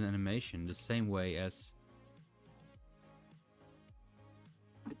 everyone has an animation the same way as...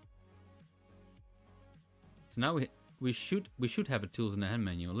 So now we should have a tools in the hand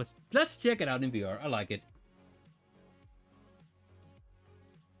menu. Let's check it out in VR. I like it.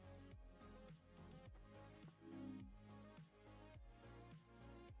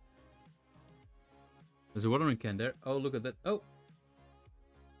 There's a watering can there. Oh, look at that. Oh,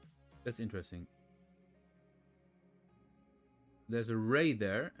 that's interesting. There's a ray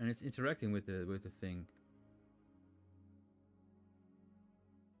there, and it's interacting with the thing.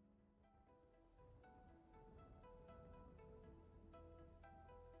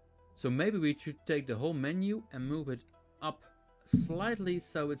 So maybe we should take the whole menu and move it up slightly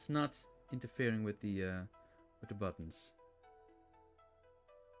so it's not interfering with the buttons.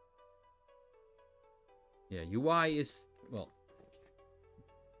 Yeah, UI is, well,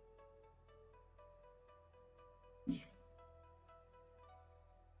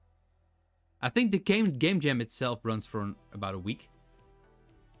 I think the game jam itself runs for about a week.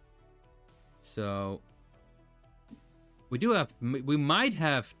 So we might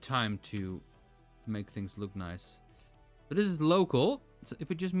have time to make things look nice. But this is local, so if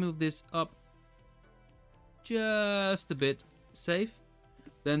we just move this up just a bit, safe,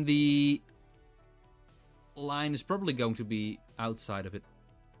 then the line is probably going to be outside of it.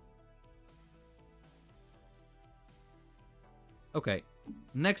 Okay,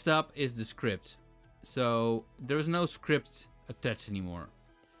 next up is the script. So there is no script attached anymore.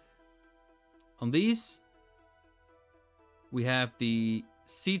 On these, we have the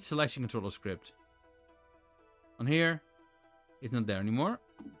seat selection controller script. On here, it's not there anymore.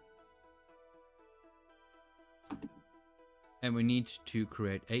 And we need to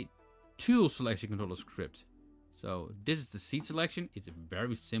create a tool selection controller script. So this is the seat selection. It's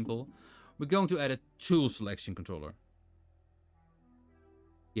very simple. We're going to add a tool selection controller.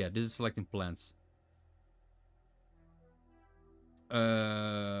 Yeah, this is selecting plants.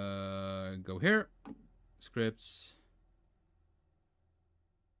 Go here. Scripts.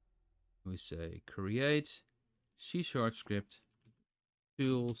 We say create C# script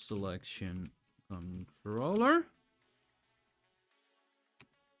tool selection controller.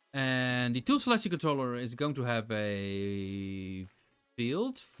 And the tool selection controller is going to have a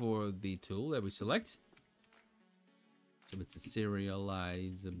field for the tool that we select. So it's a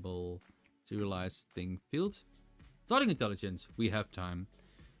serialized thing field. Starting intelligence, we have time.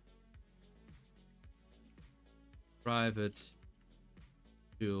 Private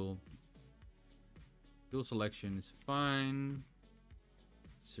tool selection is fine.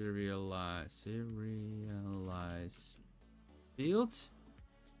 Serialize field.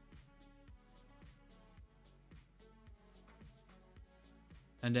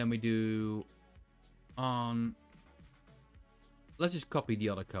 And then we do on. Let's just copy the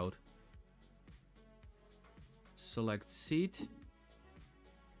other code. Select seed.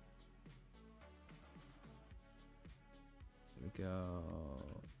 There we go.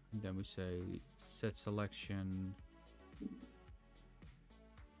 And then we say set selection.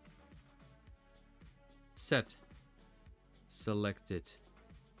 Set selected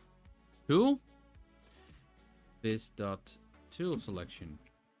tool. This dot tool selection.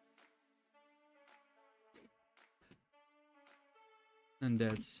 And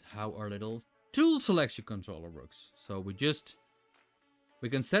that's how our little tool selection controller works. So we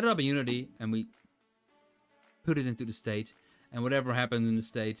can set it up in Unity and we put it into the state, and whatever happens in the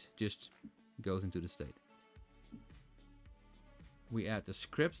state just goes into the state. We add the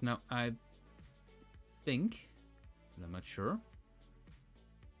script. Now I think, but I'm not sure,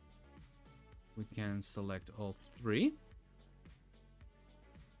 we can select all three.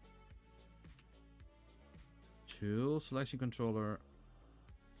 Tool selection controller.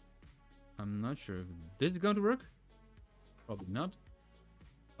 I'm not sure if this is going to work. Probably not.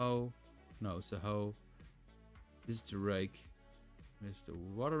 Oh, no, it's a hoe. This is the rake. This is the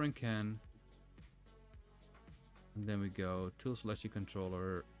watering can. And then we go tool selection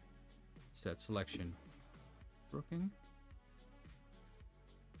controller, set selection. Working.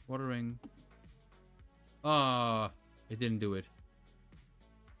 Watering. Ah, it didn't do it.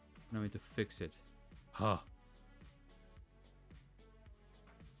 Now we need to fix it. Huh.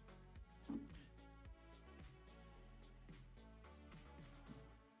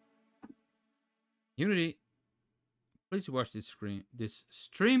 Unity, please watch this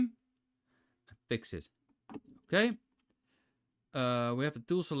stream and fix it. Okay. We have the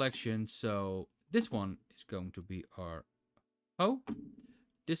tool selection, so this one is going to be our hoe.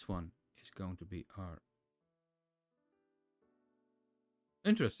 This one is going to be our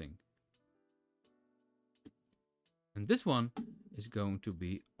interesting. And this one is going to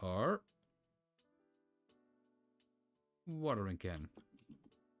be our watering can.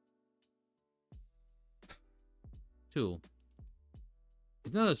 Tool.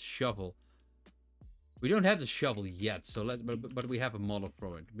 It's not a shovel. We don't have the shovel yet, so but we have a model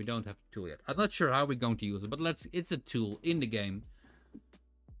for it. We don't have a tool yet. I'm not sure how we're going to use it, but it's a tool in the game.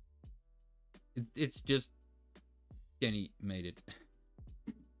 It's just Kenny made it.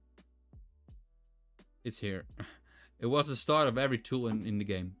 It's here. It was the start of every tool in the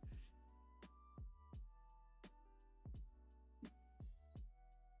game.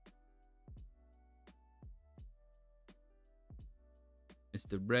 It's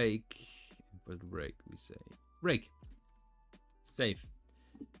the rake. For the rake, we say rake. Save.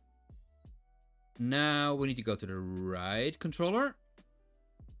 Now we need to go to the right controller.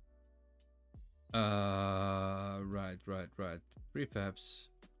 Right. Prefabs.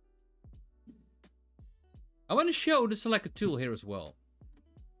 I want to show the select a tool here as well.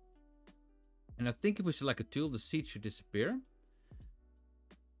 And I think if we select a tool, the seed should disappear.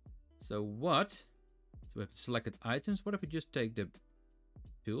 So what? So we have to select items. What if we just take the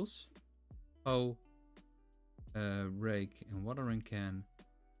tools? Oh, rake and watering can,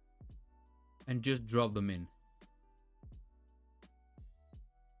 and just drop them in.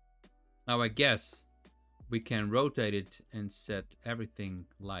 Now I guess we can rotate it and set everything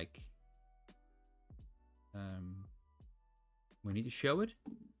like we need to show it.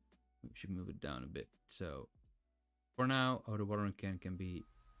 We should move it down a bit. So for now, the watering can be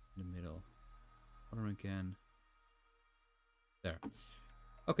in the middle. Watering can there.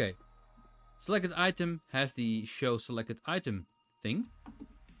 Okay. Selected item has the show selected item thing.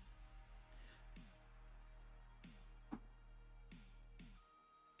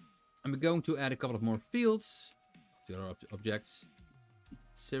 And we're going to add a couple of more fields to our objects.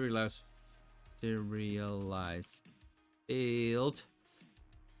 Serialize field.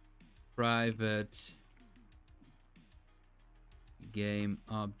 Private game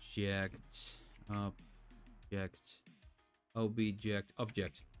object. Object.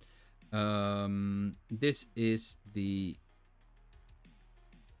 This is the...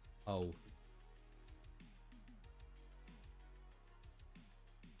 Oh.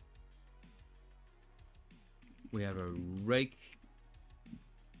 We have a rake.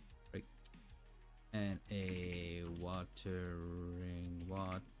 And a watering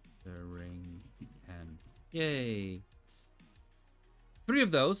can. Yay! 3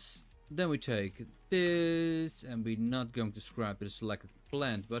 of those. Then we take this, and we're not going to scrap the selected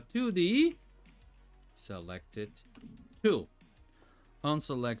plant, but to the selected tool.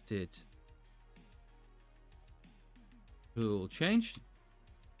 Unselected tool change.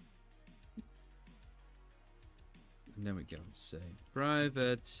 And then we go to say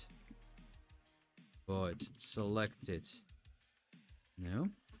private void selected. No.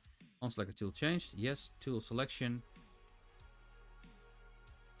 Unselected tool changed. Yes. Tool selection.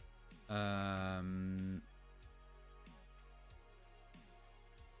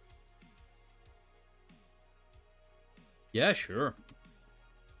 Yeah, sure.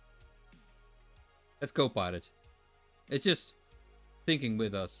 Let's go, pilot. It's just thinking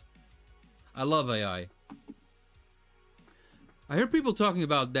with us. I love AI. I hear people talking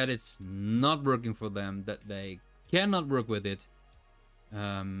about that it's not working for them, that they cannot work with it.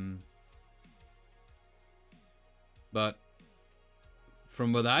 But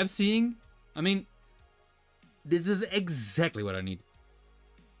from what I've seen, I mean, this is exactly what I need.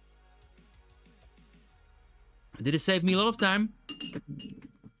 Did it save me a lot of time?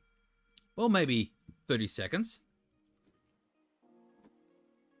 Well, maybe 30 seconds.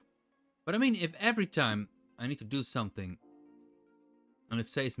 But I mean, if every time I need to do something and it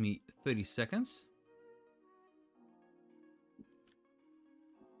saves me 30 seconds,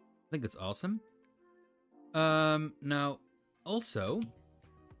 I think it's awesome. Now, also,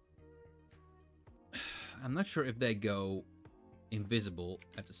 I'm not sure if they go invisible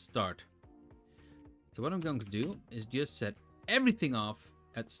at the start. So what I'm going to do is just set everything off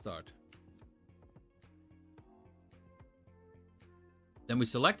at the start. Then we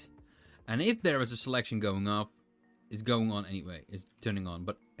select, and if there is a selection going off, it's going on anyway, it's turning on.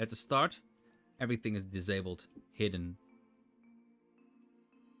 But at the start, everything is disabled, hidden.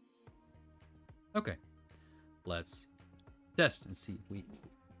 Okay, let's test and see if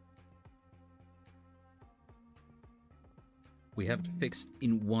we have it fixed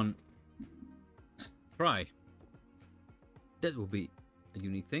in one try. That will be a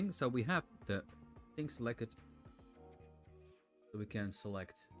unique thing. So we have the thing selected, so we can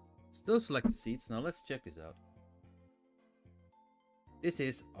select, still select the seats. Now let's check this out. This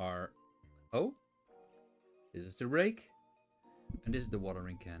is our hoe, this is the rake, and this is the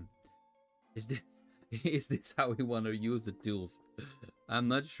watering can. Is this how we want to use the tools? I'm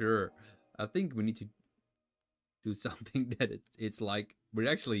not sure. I think we need to do something that it's like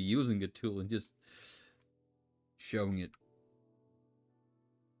we're actually using the tool and just showing it.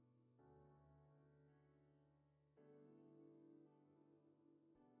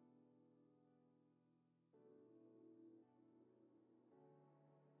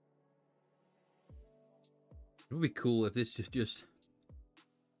 It would be cool if this just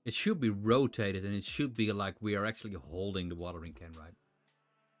it should be rotated, and it should be like we are actually holding the watering can, right?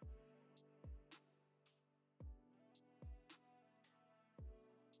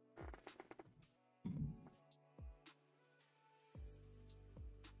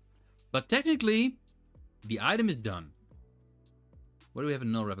 But technically, the item is done. What do we have a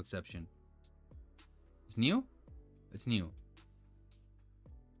null ref exception? It's new? It's new.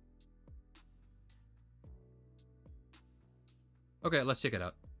 Okay, let's check it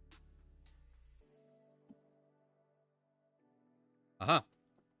out. Aha.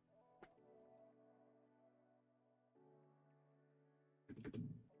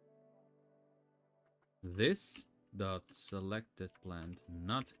 This dot selected plant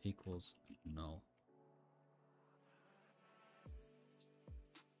not equals null.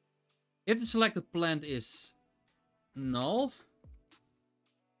 If the selected plant is null,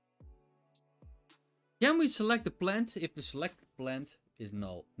 can we select the plant if the selected plant is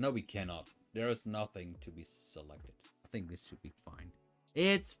null? No, we cannot. There is nothing to be selected. I think this should be fine.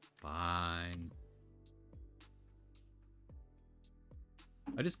 It's fine.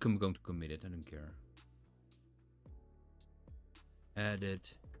 I just am going to commit it. I don't care.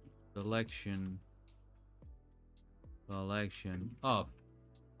 Edit, selection of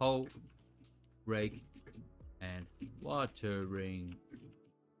hoe, rake, and watering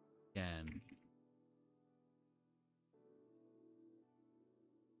can.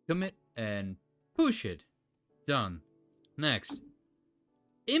 Commit and push it. Done. Next.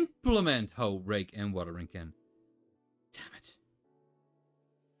 Implement hoe, rake, and watering can. Damn it.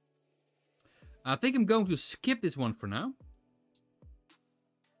 I think I'm going to skip this one for now.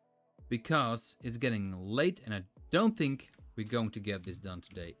 Because it's getting late and I don't think we're going to get this done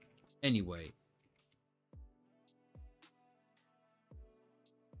today. Anyway.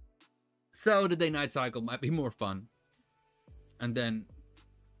 So the day-night cycle might be more fun. And then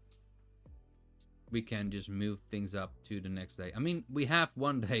we can just move things up to the next day. I mean, we have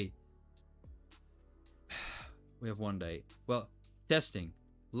one day. We have one day. Well, testing.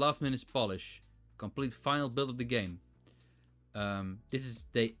 Last minute polish. Complete final build of the game. This is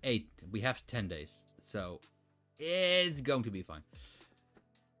day 8. We have 10 days. So it's going to be fine.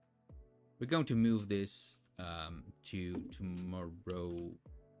 We're going to move this to tomorrow.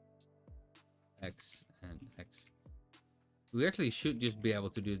 X and X. We actually should just be able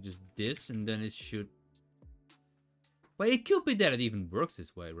to do just this, and then it should... Well, it could be that it even works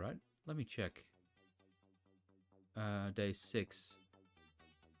this way, right? Let me check. Day 6.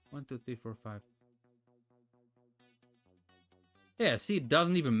 1, 2, 3, 4, 5. Yeah, see, it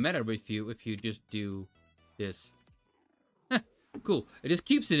doesn't even matter if you just do this. Cool. It just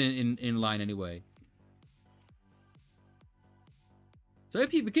keeps it in line anyway. So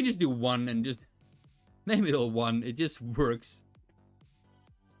if we can just do 1 and just name it all 1, it just works.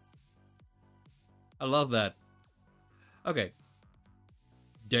 I love that. Okay.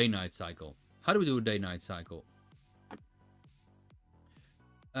 Day-night cycle. How do we do a day-night cycle?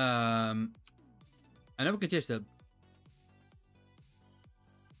 I know we can test the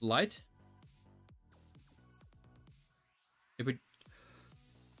light. If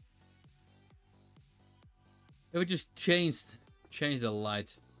we just change the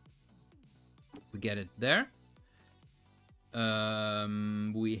light, we get it there.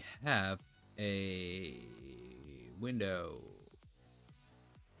 We have a window.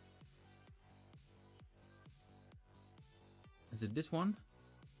 Is it this one?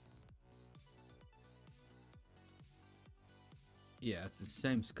 Yeah, it's the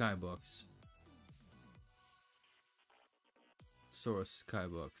same skybox. Source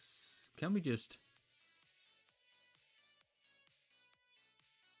skybox. Can we just...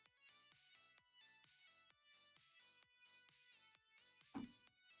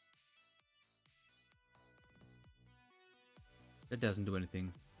 That doesn't do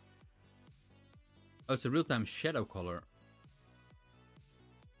anything. Oh, it's a real-time shadow color.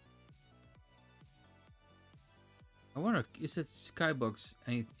 I wonder, is that skybox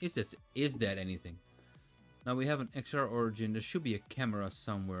any, is that anything? Now we have an XR origin. There should be a camera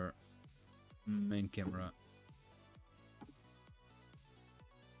somewhere. Main camera.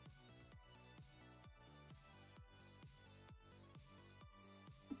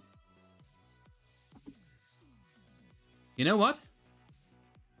 You know what?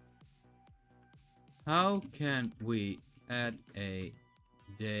 How can we add a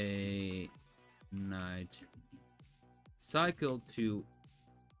day-night cycle to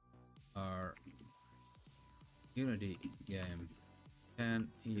our Unity game? Can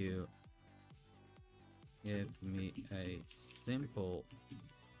you give me a simple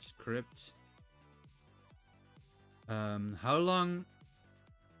script? How long?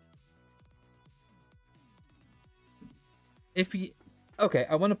 If you... Okay,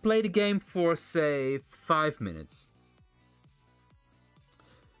 I want to play the game for, say, 5 minutes.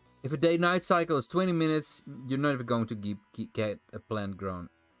 If a day-night cycle is 20 minutes, you're never going to get a plant grown.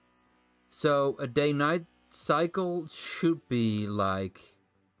 So a day-night cycle should be like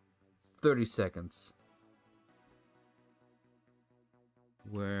 30 seconds.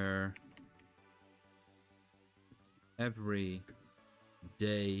 Where every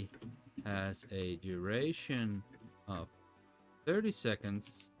day has a duration of 30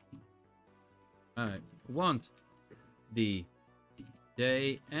 seconds. I want the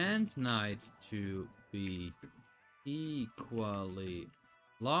day and night to be equally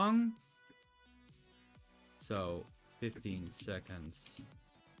long. So 15 seconds.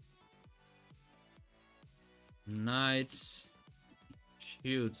 Nights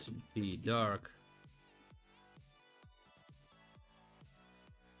should be dark.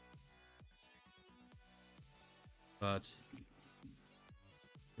 But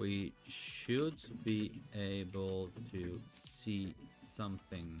we should be able to see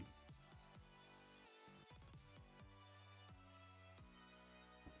something.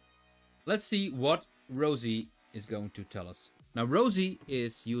 Let's see what Rosie is going to tell us. Now Rosie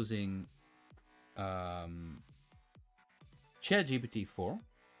is using ChatGPT 4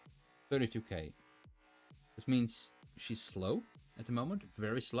 32K. This means she's slow at the moment,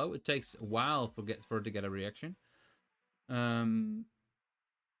 very slow. It takes a while for her to get a reaction.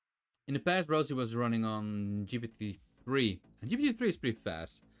 In the past, Rosie was running on GPT-3, and GPT-3 is pretty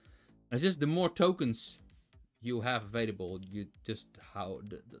fast. It's just the more tokens you have available,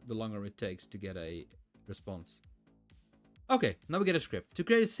 the longer it takes to get a response. Okay, now we get a script. To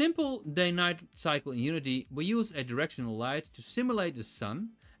create a simple day-night cycle in Unity, we use a directional light to simulate the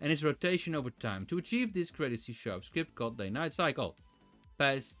sun and its rotation over time. To achieve this, create a C# script called day-night cycle.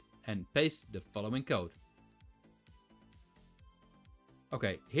 Paste the following code.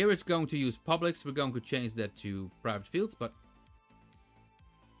 Okay, here it's going to use publics. We're going to change that to private fields, but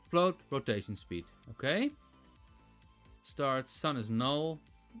float rotation speed. Okay. Start, sun is null.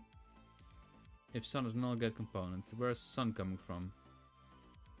 If sun is null, get component. Where's sun coming from?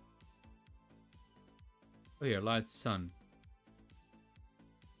 Oh, here, light sun.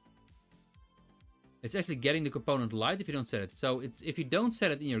 It's actually getting the component light if you don't set it. So it's if you don't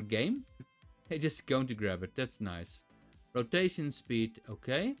set it in your game, it's just going to grab it. That's nice. Rotation speed,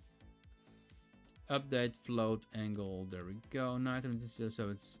 okay. Update float angle. There we go. Night, so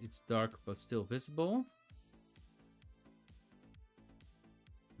it's dark but still visible.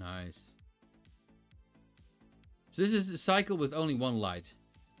 Nice. So this is a cycle with only one light.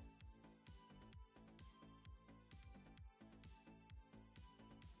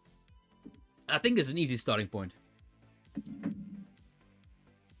 I think it's an easy starting point.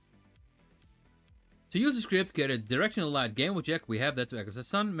 To use the script, get a directional light game object. We have that to act as a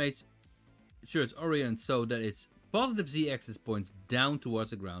sun. Make sure it's oriented so that its positive z-axis points down towards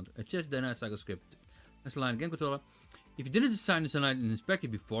the ground. Adjust the night cycle script. That's the line game controller. If you didn't assign this light and inspect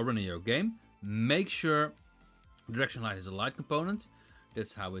it before running your game, make sure direction light is a light component.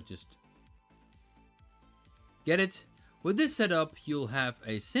 That's how it just get it. With this setup, you'll have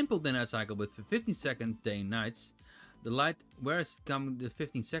a simple day-night cycle with 15-second day nights. The light, where is the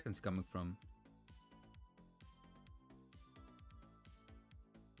 15 seconds coming from?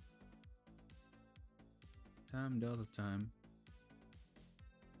 Time, delta time.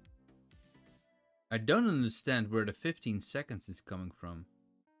 I don't understand where the 15 seconds is coming from.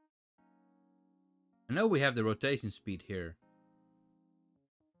 I know we have the rotation speed here.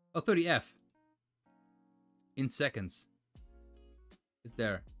 Oh, 30F. In seconds. It's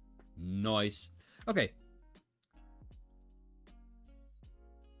there. Nice. Okay.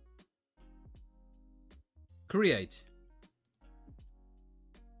 Create.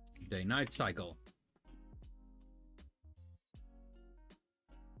 Day-night cycle.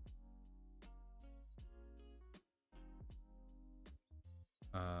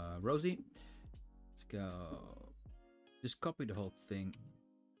 Rosie. Let's go. Just copy the whole thing.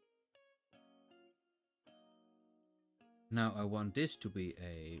 Now I want this to be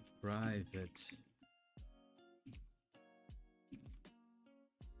a private.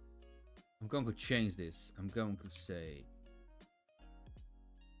 I'm going to change this. I'm going to say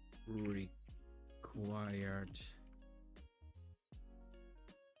required.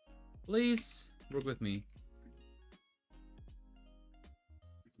 Please work with me.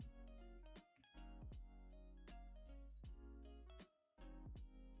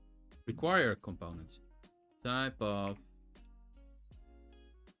 Require components. Type of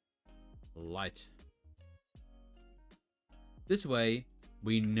light. This way,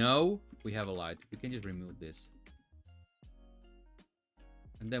 we know we have a light. We can just remove this.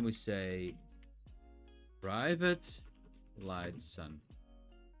 And then we say private light sun.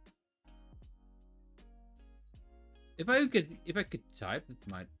 If I could type, that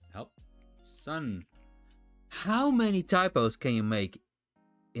might help. Sun. How many typos can you make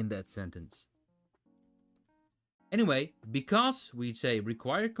in that sentence? Anyway, because we say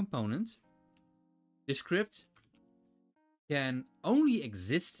required component, the script can only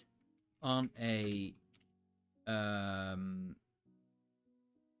exist on a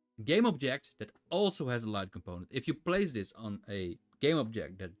game object that also has a light component. If you place this on a game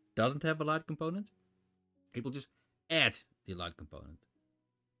object that doesn't have a light component, it will just add the light component.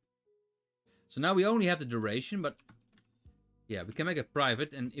 So now we only have the duration, but yeah, we can make it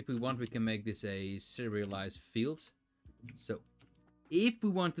private, and if we want, we can make this a serialized field. So if we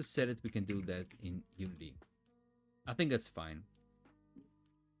want to set it, we can do that in Unity. I think that's fine.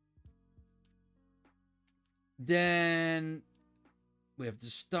 Then we have to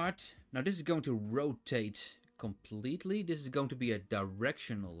start. Now this is going to rotate completely. This is going to be a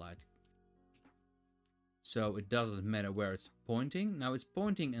directional light. So it doesn't matter where it's pointing. Now it's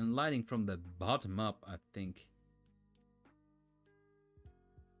pointing and lighting from the bottom up, I think.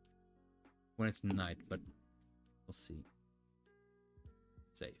 When it's night, but we'll see.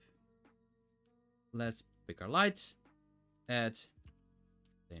 Save. Let's pick our light. Add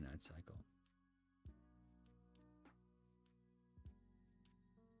day-night cycle.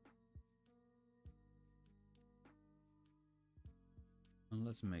 And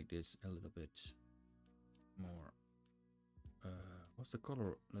let's make this a little bit more. What's the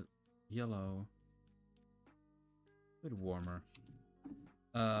color? Yellow. A bit warmer.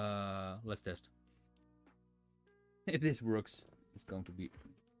 Let's test. If this works, it's going to be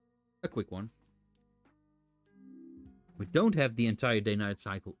a quick one. We don't have the entire day-night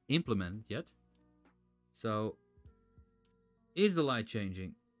cycle implemented yet. So, is the light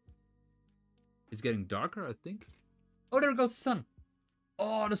changing? It's getting darker, I think. Oh, there goes the sun.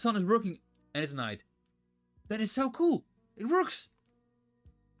 Oh, the sun is working and it's night. That is so cool. It works.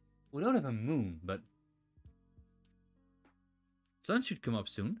 We don't have a moon, but sun should come up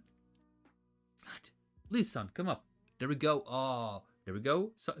soon. It's night. Please, sun, come up. There we go. Oh, there we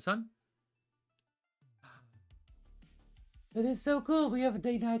go, sun. That is so cool. We have a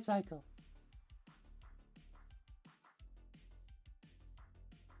day-night cycle.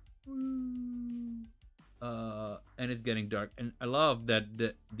 And it's getting dark. And I love that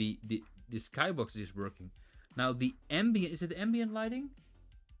the skybox is working. Now the ambient, is it ambient lighting?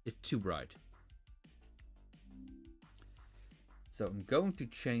 It's too bright. So I'm going to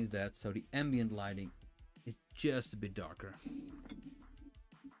change that so the ambient lighting is just a bit darker.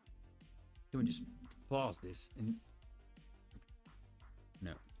 Can we just pause this? And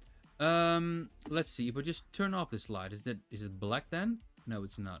no. Let's see. If I just turn off this light, is it black then? No,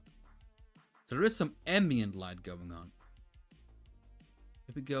 it's not. So there is some ambient light going on.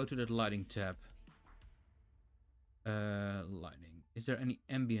 If we go to that lighting tab. Lighting. Is there any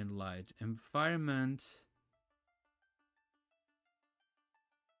ambient light? Environment.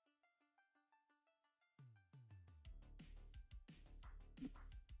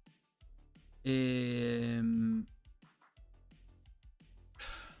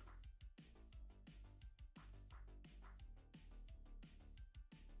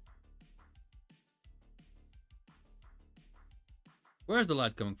 Where's the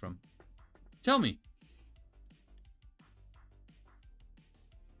light coming from? Tell me.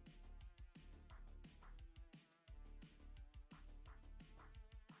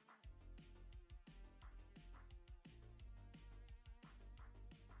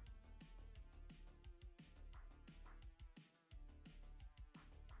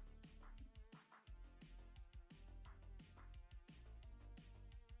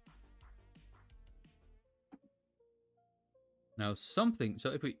 Now something, so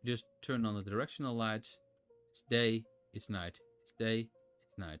if we just turn on the directional light, it's day, it's night, it's day,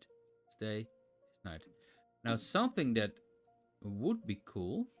 it's night, it's day, it's night. Now something that would be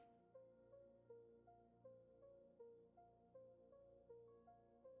cool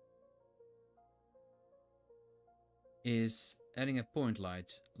is adding a point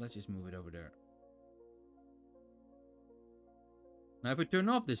light. Let's just move it over there. Now if we turn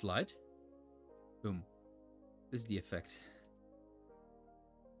off this light, boom, this is the effect.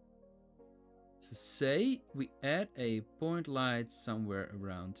 So say we add a point light somewhere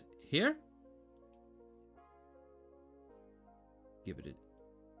around here. Give it a...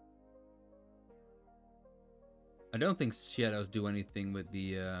 I don't think shadows do anything with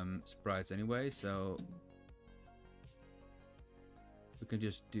the sprites anyway, so we can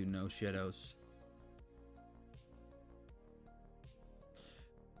just do no shadows.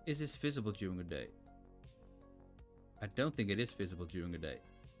 Is this visible during the day? I don't think it is visible during the day.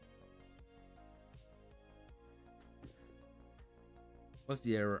 What's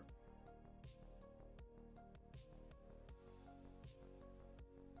the error?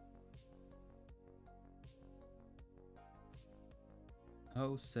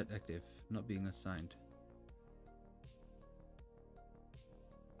 Oh, set active, not being assigned.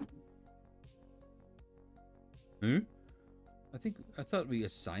 I thought we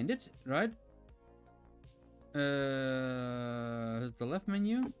assigned it, right? The left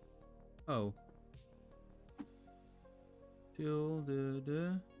menu? Oh. Till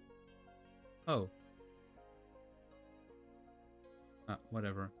the oh. Ah,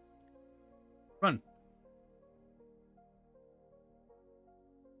 whatever. Run.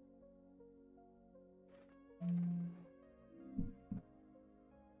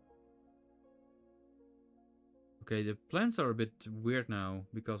 Okay, the plants are a bit weird now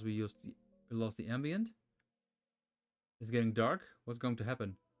because we lost the ambient. It's getting dark. What's going to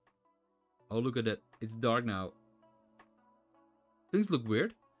happen? Oh, look at that. It's dark now. Things look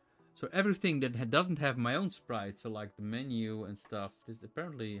weird. So everything that doesn't have my own sprite, so like the menu and stuff, this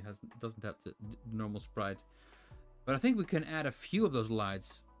apparently doesn't have the normal sprite. But I think we can add a few of those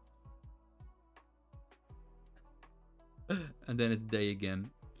lights. And then it's day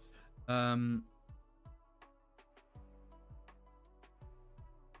again.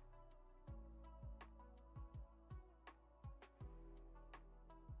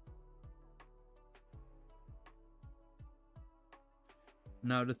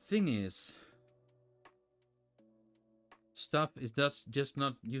 Now the thing is, stuff is just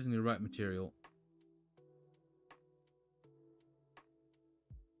not using the right material.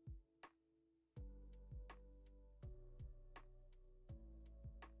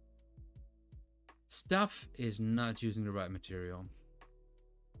 Stuff is not using the right material.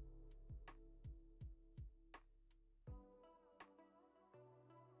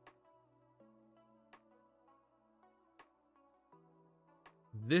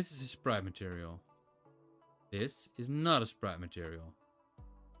 This is a sprite material. This is not a sprite material.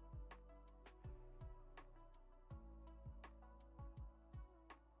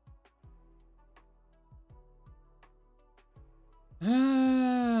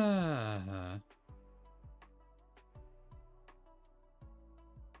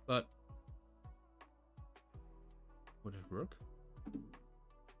 But would it work?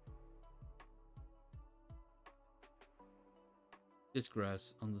 This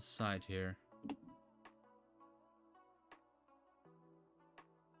grass on the side here.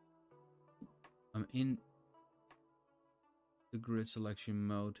 I'm in the grid selection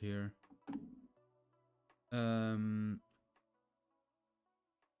mode here.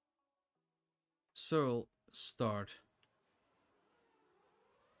 Swirl start.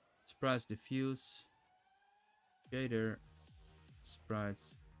 Sprites diffuse. Shader.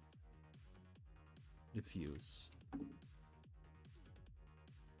 Sprites diffuse.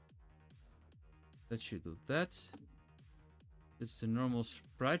 That should do that. This is a normal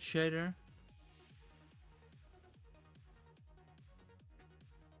sprite shader.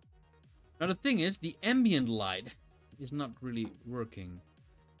 Now the thing is, the ambient light is not really working.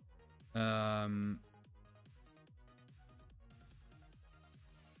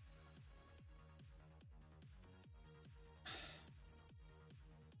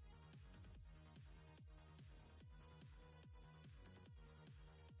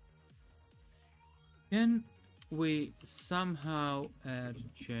 Can we somehow add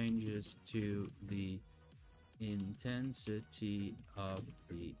changes to the intensity of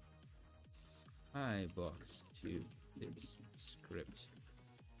the skybox to this script?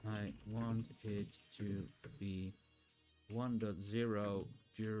 I want it to be 1.0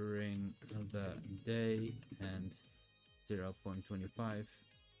 during the day and 0.25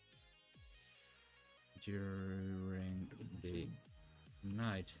 during the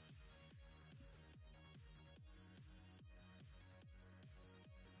night.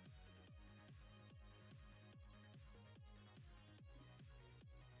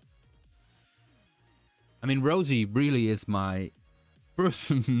 I mean, Rosie really is my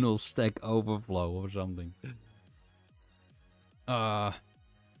personal Stack Overflow or something. I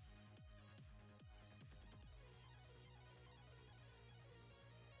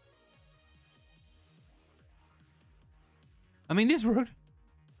mean, this worked.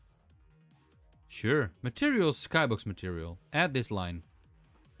 Sure. Materials, skybox material. Add this line.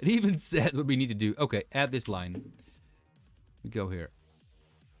 It even says what we need to do. Okay, add this line. We go here.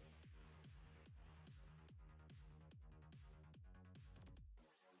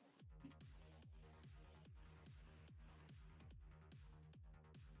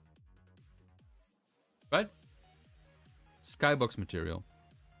 Right? Skybox material.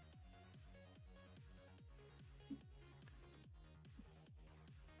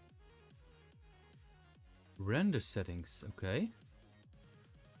 Render settings, okay.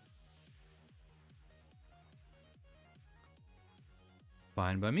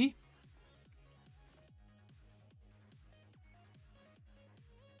 Fine by me.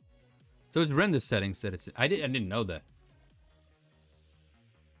 So it's render settings that it's... I didn't know that.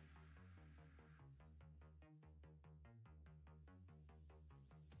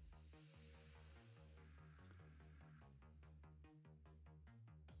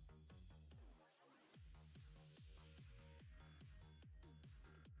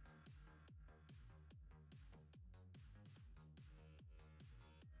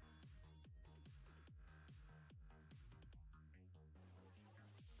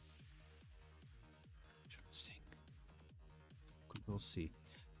 Interesting. Control C.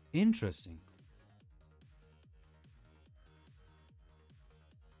 Interesting.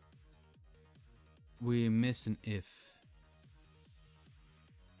 We miss an if.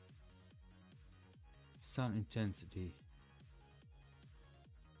 Sun intensity.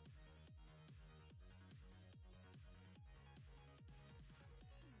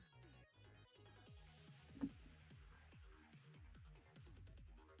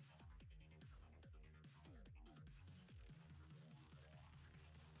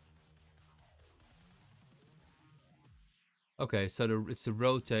 Okay, so it's the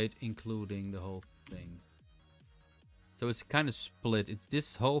rotate including the whole thing. So it's kind of split. It's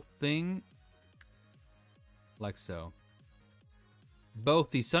this whole thing, like so. Both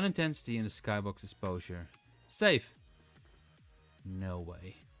the sun intensity and the skybox exposure. Save. No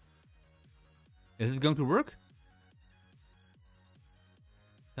way. Is it going to work?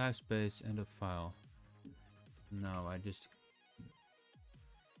 Type space, end of file. No, I just...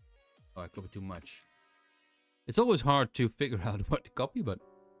 Oh, I copied too much. It's always hard to figure out what to copy, but...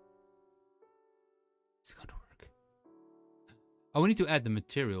 It's going to work. Oh, we need to add the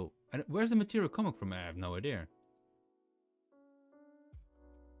material. And where's the material coming from? I have no idea.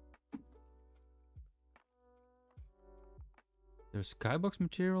 There's skybox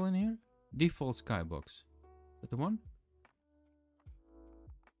material in here? Default skybox. Is that the one?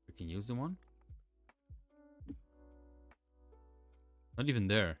 We can use the one? Not even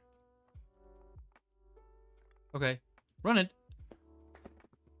there. Okay, run it.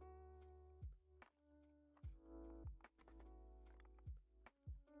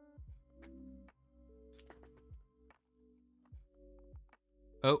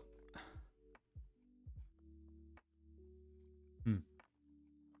 Oh.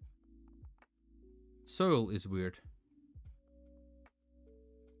 Soil is weird.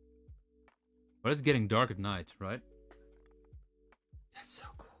 But it's getting dark at night, right? That's so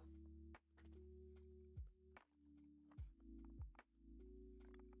cool.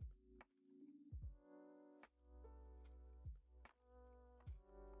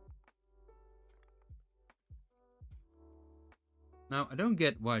 Now, I don't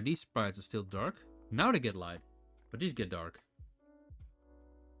get why these sprites are still dark. Now they get light, but these get dark.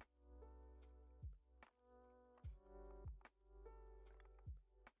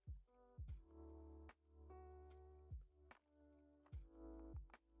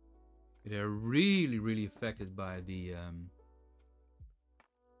 They're really, really affected by the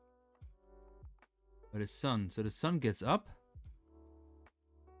sun. So the sun gets up.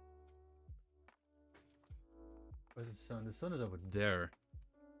 Where's the sun? The sun is over there.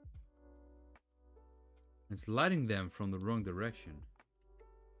 It's lighting them from the wrong direction.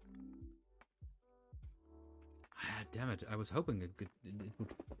 Ah, damn it! I was hoping it would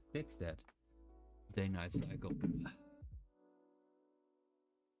fix that day-night cycle.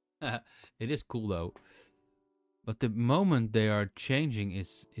 It is cool though, but the moment they are changing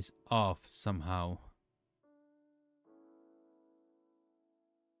is off somehow.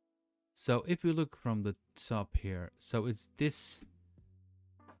 So if we look from the top here, so it's this.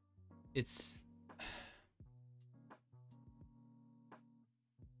 It's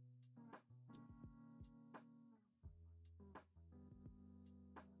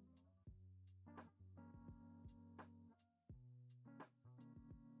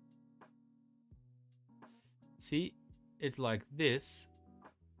see, it's like this,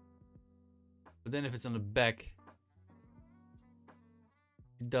 but then if it's on the back,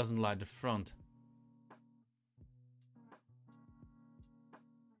 it doesn't light the front.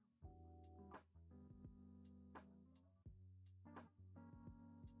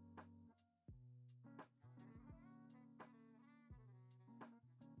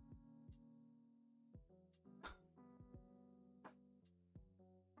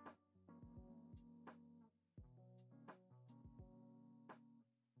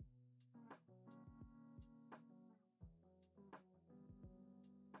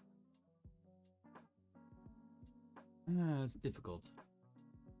 It's difficult.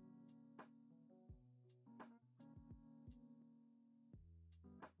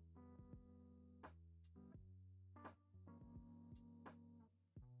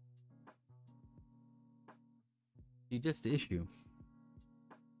 See, that's the issue.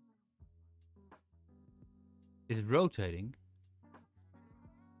 It's rotating.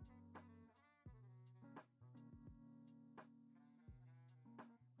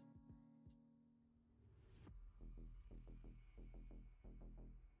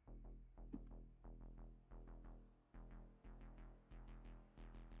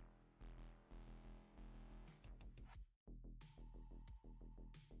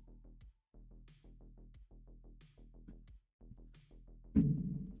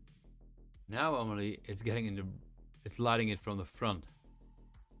 Now only it's getting in the, it's lighting it from the front.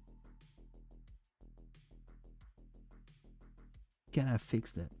 Can I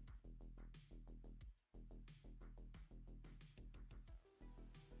fix that?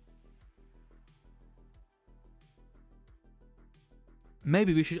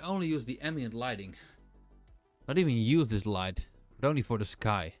 Maybe we should only use the ambient lighting. Not even use this light, but only for the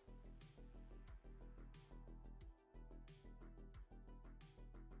sky.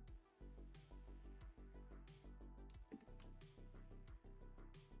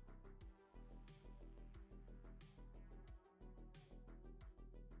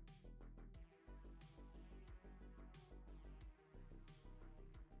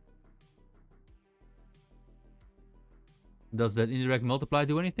 Does that indirect multiply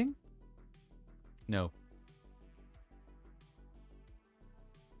do anything? No.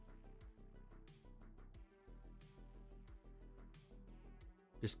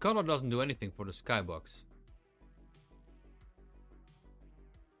 This color doesn't do anything for the skybox.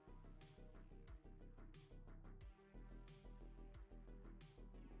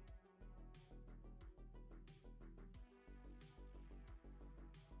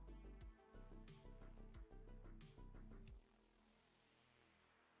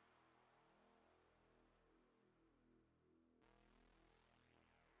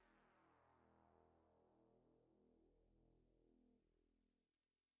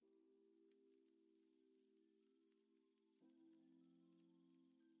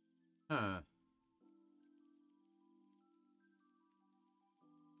 Huh.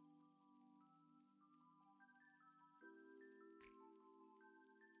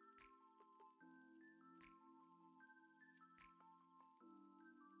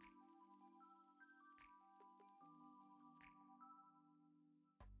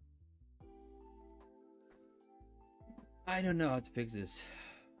 I don't know how to fix this.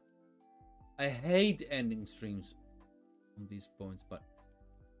 I hate ending streams on these points, but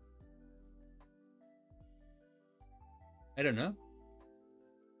I don't know.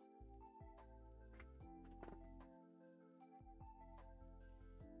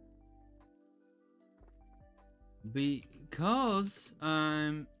 Because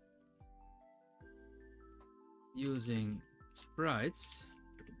I'm using sprites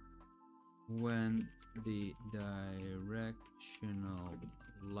when the directional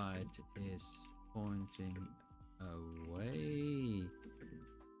light is pointing away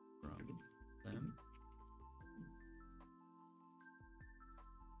from them,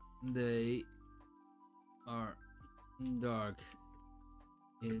 they are dark.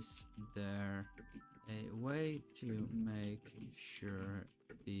 Is there a way to make sure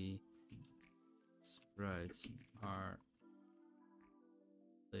the sprites are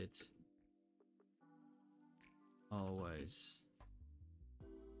lit always?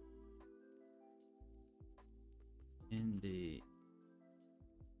 Independent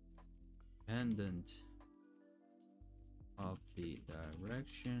of the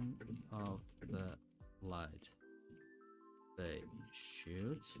direction of the light. They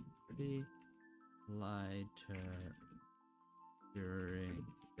should be lighter during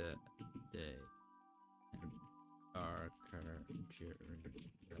the day and darker during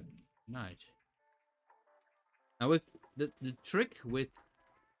the night. Now, with the trick with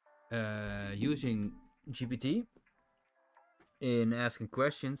using GPT in asking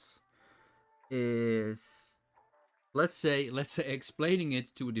questions is, let's say explaining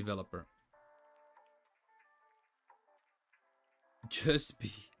it to a developer. Just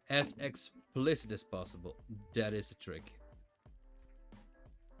be as explicit as possible. That is the trick.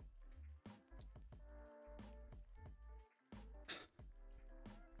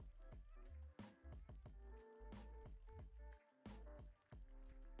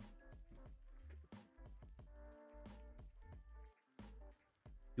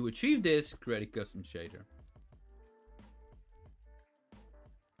 To achieve this, create a custom shader.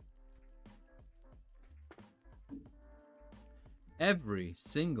 Every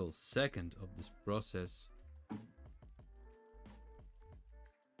single second of this process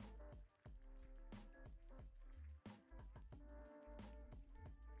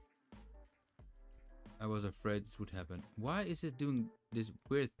I was afraid this would happen. Why is it doing this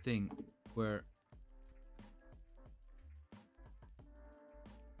weird thing where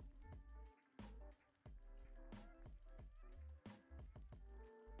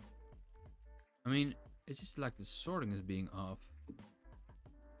I mean, it's just like the sorting is being off.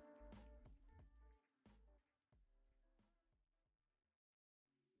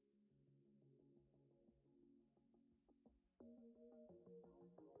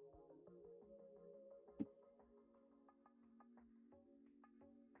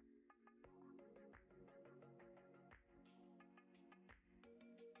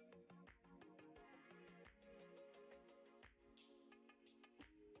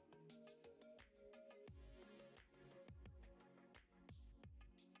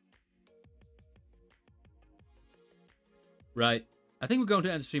 Right. I think we're going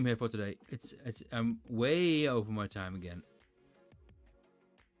to end the stream here for today. I'm way over my time again.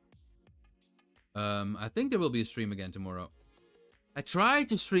 I think there will be a stream again tomorrow. I tried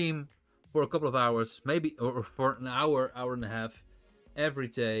to stream for a couple of hours, maybe, or for an hour, hour and a half, every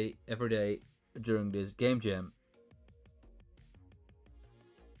day during this game jam.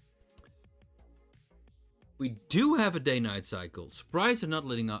 We do have a day-night cycle. Sprites are not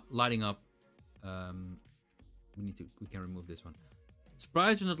lighting up we can remove this one.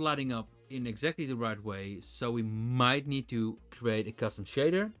 Sprites are not lighting up in exactly the right way, so we might need to create a custom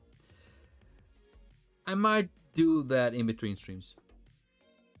shader. I might do that in between streams.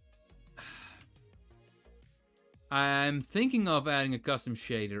 I'm thinking of adding a custom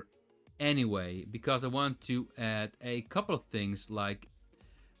shader anyway, because I want to add a couple of things like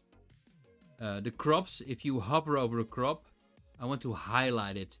the crops. If you hover over a crop, I want to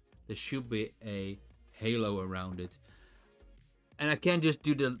highlight it. There should be a halo around it. And I can just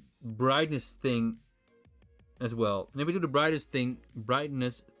do the brightness thing as well. And if we do the brightness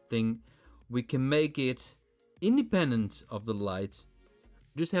thing, we can make it independent of the light.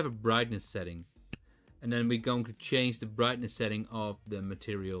 Just have a brightness setting. And then we're going to change the brightness setting of the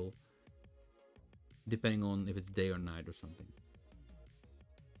material depending on if it's day or night or something.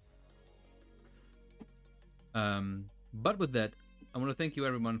 But with that, I want to thank you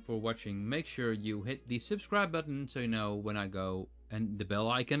everyone for watching. Make sure you hit the subscribe button so you know when I go, and the bell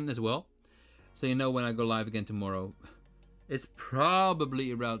icon as well, so you know when I go live again tomorrow. It's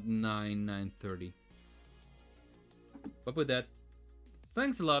probably around 9:30. But with that,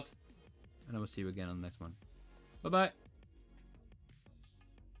 thanks a lot, and I will see you again on the next one. Bye bye.